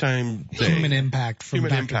a lifetime thing. Human Impact from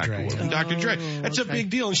Human Dr. Impact Dre. Award from Dr. Dre. That's a big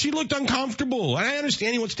deal. And she looked uncomfortable. And I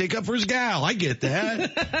understand he wants to take up for his gal. I get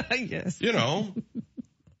that. Yes.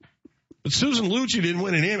 But Susan Lucci didn't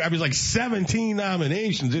win an Emmy. I mean, 17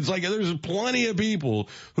 nominations. It's there's plenty of people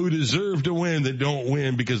who deserve to win that don't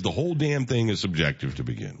win because the whole damn thing is subjective to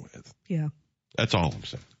begin with. Yeah. That's all I'm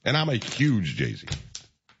saying. And I'm a huge Jay-Z.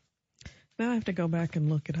 Now I have to go back and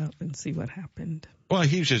look it up and see what happened. Well,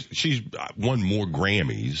 she's won more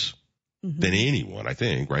Grammys than anyone, I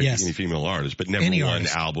think, right? Yes. Any female artist, but never won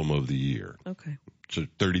Album of the Year. Okay. So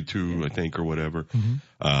 32, I think, or whatever.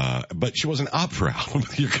 Mm-hmm. But she wasn't up for Album of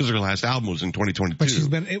the Year because her last album was in 2022. But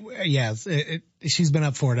she's been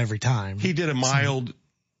up for it every time. He did a mild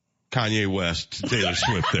Kanye West to Taylor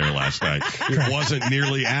Swift there last night. It wasn't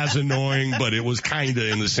nearly as annoying, but it was kind of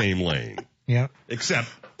in the same lane. Yeah. Except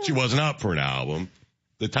she wasn't up for an album.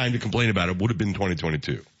 The time to complain about it would have been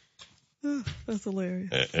 2022. Oh, that's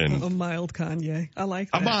hilarious. And a mild Kanye. I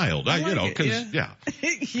like that. A mild, because yeah.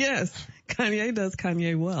 Yes, Kanye does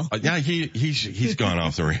Kanye well. Yeah, he's gone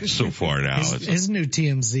off the range so far now. His new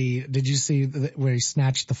TMZ, did you see where he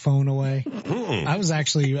snatched the phone away? I was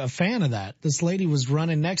actually a fan of that. This lady was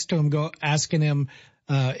running next to him, asking him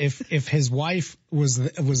if his wife was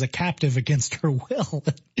a captive against her will,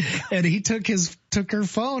 and he took her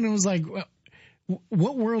phone and was like,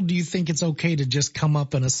 what world do you think it's okay to just come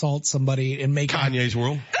up and assault somebody and make Kanye's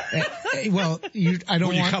world? Well, I don't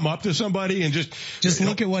want you come up to somebody and just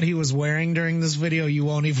look at what he was wearing during this video. You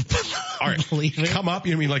won't even believe it. Come up,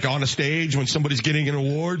 you mean on a stage when somebody's getting an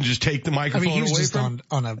award and just take the microphone away from? He was just on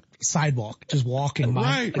a sidewalk, just walking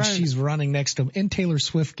by. Right. She's running next to him in Taylor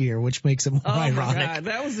Swift gear, which makes it more ironic. My God,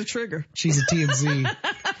 that was the trigger. She's a TMZ.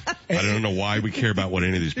 I don't know why we care about what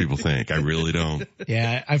any of these people think. I really don't.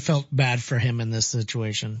 Yeah, I felt bad for him in this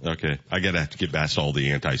situation. Okay. I gotta have to get past all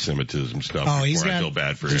the anti-Semitism stuff I feel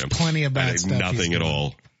bad for him. There's plenty of bad stuff. Nothing at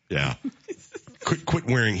all. Yeah. Quit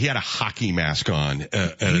wearing, he had a hockey mask on.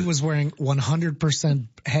 He was wearing 100%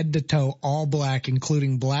 head to toe, all black,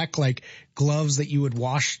 including black, like gloves that you would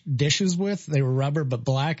wash dishes with. They were rubber, but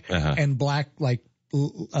black, and black, like,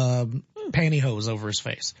 pantyhose over his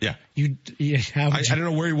face. Yeah. I don't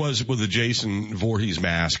know where he was with the Jason Voorhees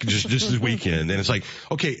mask just this weekend. And it's like,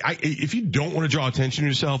 okay, if you don't want to draw attention to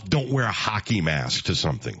yourself, don't wear a hockey mask to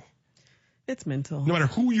something. It's mental. No matter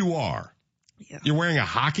who you are. Yeah. You're wearing a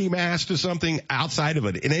hockey mask to something outside of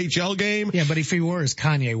an NHL game? Yeah, but if he wore his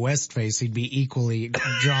Kanye West face, he'd be equally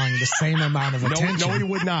drawing the same amount of attention. No, he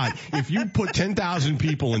would not. If you put 10,000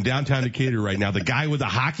 people in downtown Decatur right now, the guy with the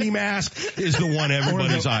hockey mask is the one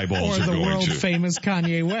everybody's eyeballs are going to. Or the world-famous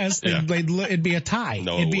Kanye West, it'd be a tie.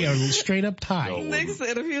 No, it'd be a straight-up tie. No, Nick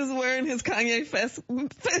said if he was wearing his Kanye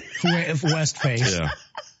West face. Yeah.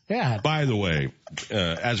 Yeah. By the way,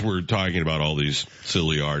 as we're talking about all these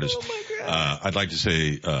silly artists, I'd like to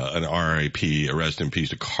say an R.I.P., a rest in peace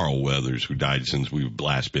to Carl Weathers, who died since we've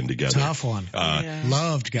last been together. Tough one.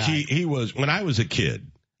 Loved guy. He was, when I was a kid,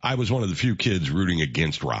 I was one of the few kids rooting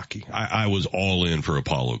against Rocky. I was all in for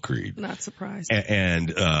Apollo Creed. Not surprised.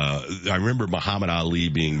 And I remember Muhammad Ali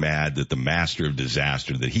being mad that the Master of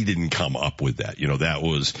Disaster, that he didn't come up with that. You know, that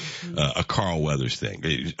was a Carl Weathers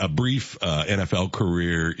thing. A brief NFL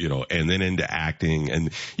career, you know, and then into acting. And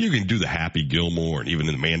you can do the Happy Gilmore and even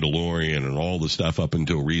in the Mandalorian and all the stuff up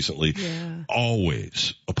until recently. Yeah.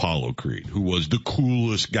 Always Apollo Creed, who was the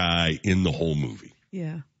coolest guy in the whole movie.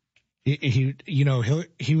 Yeah. He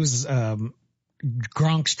was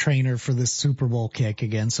Gronk's trainer for this Super Bowl kick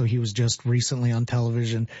again, so he was just recently on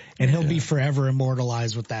television, and he'll be forever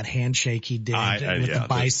immortalized with that handshake he did with the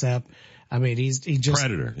bicep. I mean, he just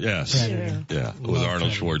Predator, yes, Predator. Yeah, with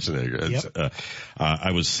Arnold Schwarzenegger. Yep.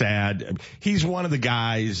 I was sad. He's one of the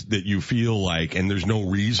guys that you feel like, and there's no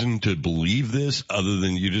reason to believe this other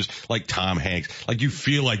than you just like Tom Hanks, like you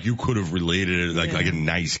feel like you could have related it like a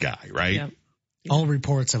nice guy, right? Yep. All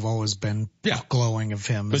reports have always been glowing of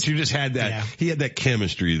him. But you just had that, he had that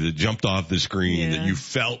chemistry that jumped off the screen that you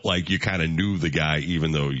felt like you kind of knew the guy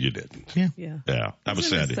even though you didn't. Yeah. I was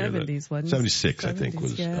sad to hear that. 70s, wasn't it? 76, I think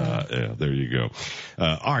was, there you go.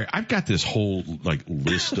 All right. I've got this whole like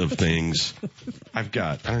list of things. I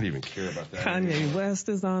don't even care about that. Kanye West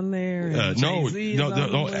is on there.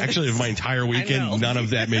 No, actually my entire weekend, none of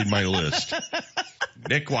that made my list.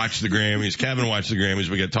 Nick watched the Grammys. Kevin watched the Grammys.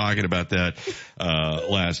 We got talking about that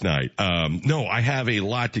last night. No, I have a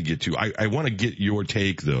lot to get to. I want to get your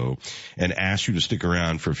take, though, and ask you to stick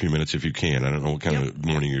around for a few minutes if you can. I don't know what kind of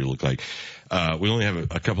morning you look like. We only have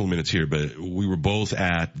a couple of minutes here, but we were both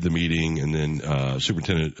at the meeting, and then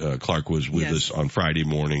Superintendent Clark was with us on Friday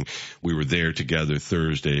morning. We were there together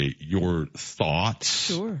Thursday. Your thoughts?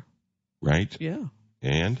 Sure. Right? Yeah.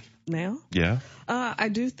 And? Now? Yeah. I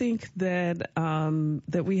do think that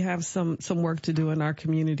that we have some work to do in our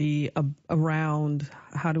community around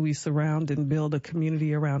how do we surround and build a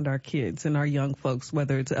community around our kids and our young folks,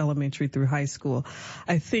 whether it's elementary through high school.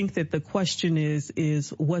 I think that the question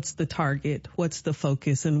is what's the target, what's the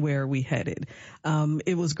focus, and where are we headed?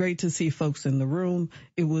 It was great to see folks in the room.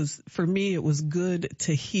 For me, it was good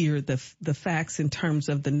to hear the facts in terms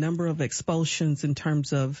of the number of expulsions, in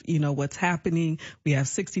terms of, what's happening. We have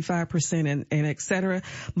 65% and et cetera.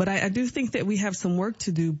 But I do think that we have some work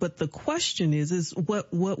to do. But the question is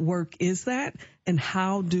what work is that? And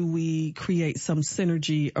how do we create some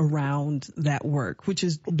synergy around that work, which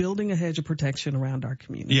is building a hedge of protection around our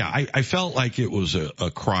community? Yeah, I felt like it was a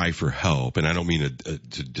cry for help, and I don't mean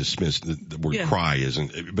to dismiss the word cry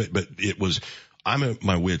isn't, but it was, I'm at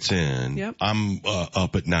my wit's end. Yep. I'm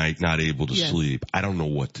up at night, not able to sleep. I don't know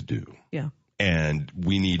what to do. Yeah. And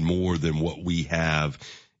we need more than what we have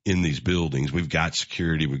in these buildings. We've got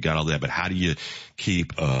security, we've got all that, but how do you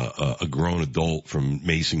keep a grown adult from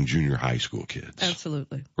macing junior high school kids?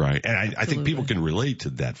 Absolutely. Right. And I think people can relate to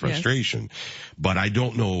that frustration, but I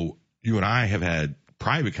don't know, you and I have had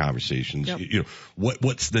private conversations,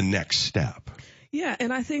 what's the next step? Yeah,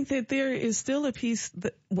 and I think that there is still a piece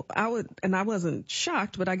that I wasn't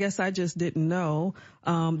shocked, but I guess I just didn't know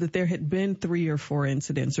that there had been 3 or 4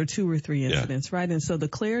 incidents or 2 or 3 incidents, right? And so the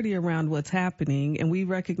clarity around what's happening, and we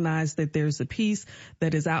recognize that there's a piece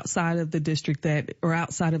that is outside of the district or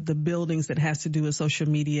outside of the buildings that has to do with social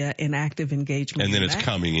media and active engagement. And then it's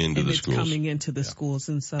coming into the schools. It's coming into the schools.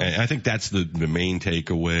 And so I think that's the main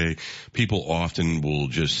takeaway. People often will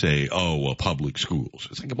just say, oh, well, public schools.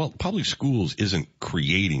 It's like, well, public schools isn't isn't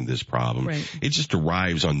creating this problem. Right. It just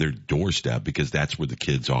arrives on their doorstep because that's where the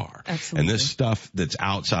kids are. Absolutely. And this stuff that's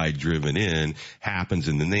outside driven in happens,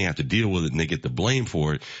 and then they have to deal with it and they get the blame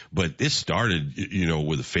for it. But this started,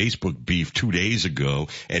 with a Facebook beef 2 days ago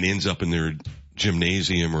and ends up in their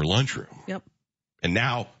gymnasium or lunchroom. Yep. And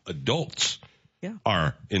now adults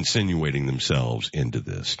are insinuating themselves into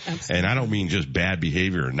this. Absolutely. And I don't mean just bad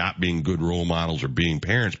behavior or not being good role models or being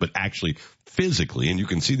parents, but actually physically. And you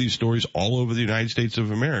can see these stories all over the United States of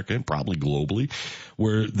America and probably globally,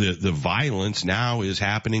 where the violence now is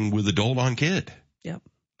happening with adult on kid. Yep.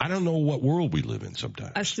 I don't know what world we live in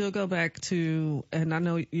sometimes. I still go back to, and I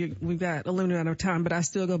know we've got a limited amount of time, but I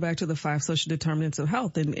still go back to the 5 social determinants of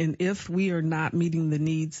health. And if we are not meeting the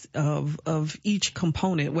needs of each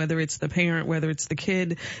component, whether it's the parent, whether it's the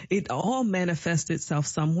kid, it all manifests itself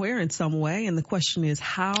somewhere in some way. And the question is,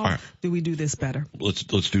 how do we do this better? Let's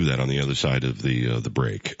do that on the other side of the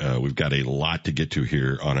break. We've got a lot to get to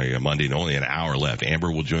here on a Monday and only an hour left.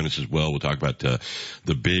 Amber will join us as well. We'll talk about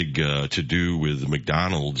the big to-do with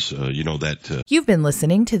McDonald's. You've been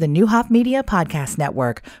listening to the Newhoff Media Podcast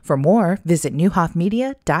Network. For more, visit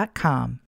newhoffmedia.com.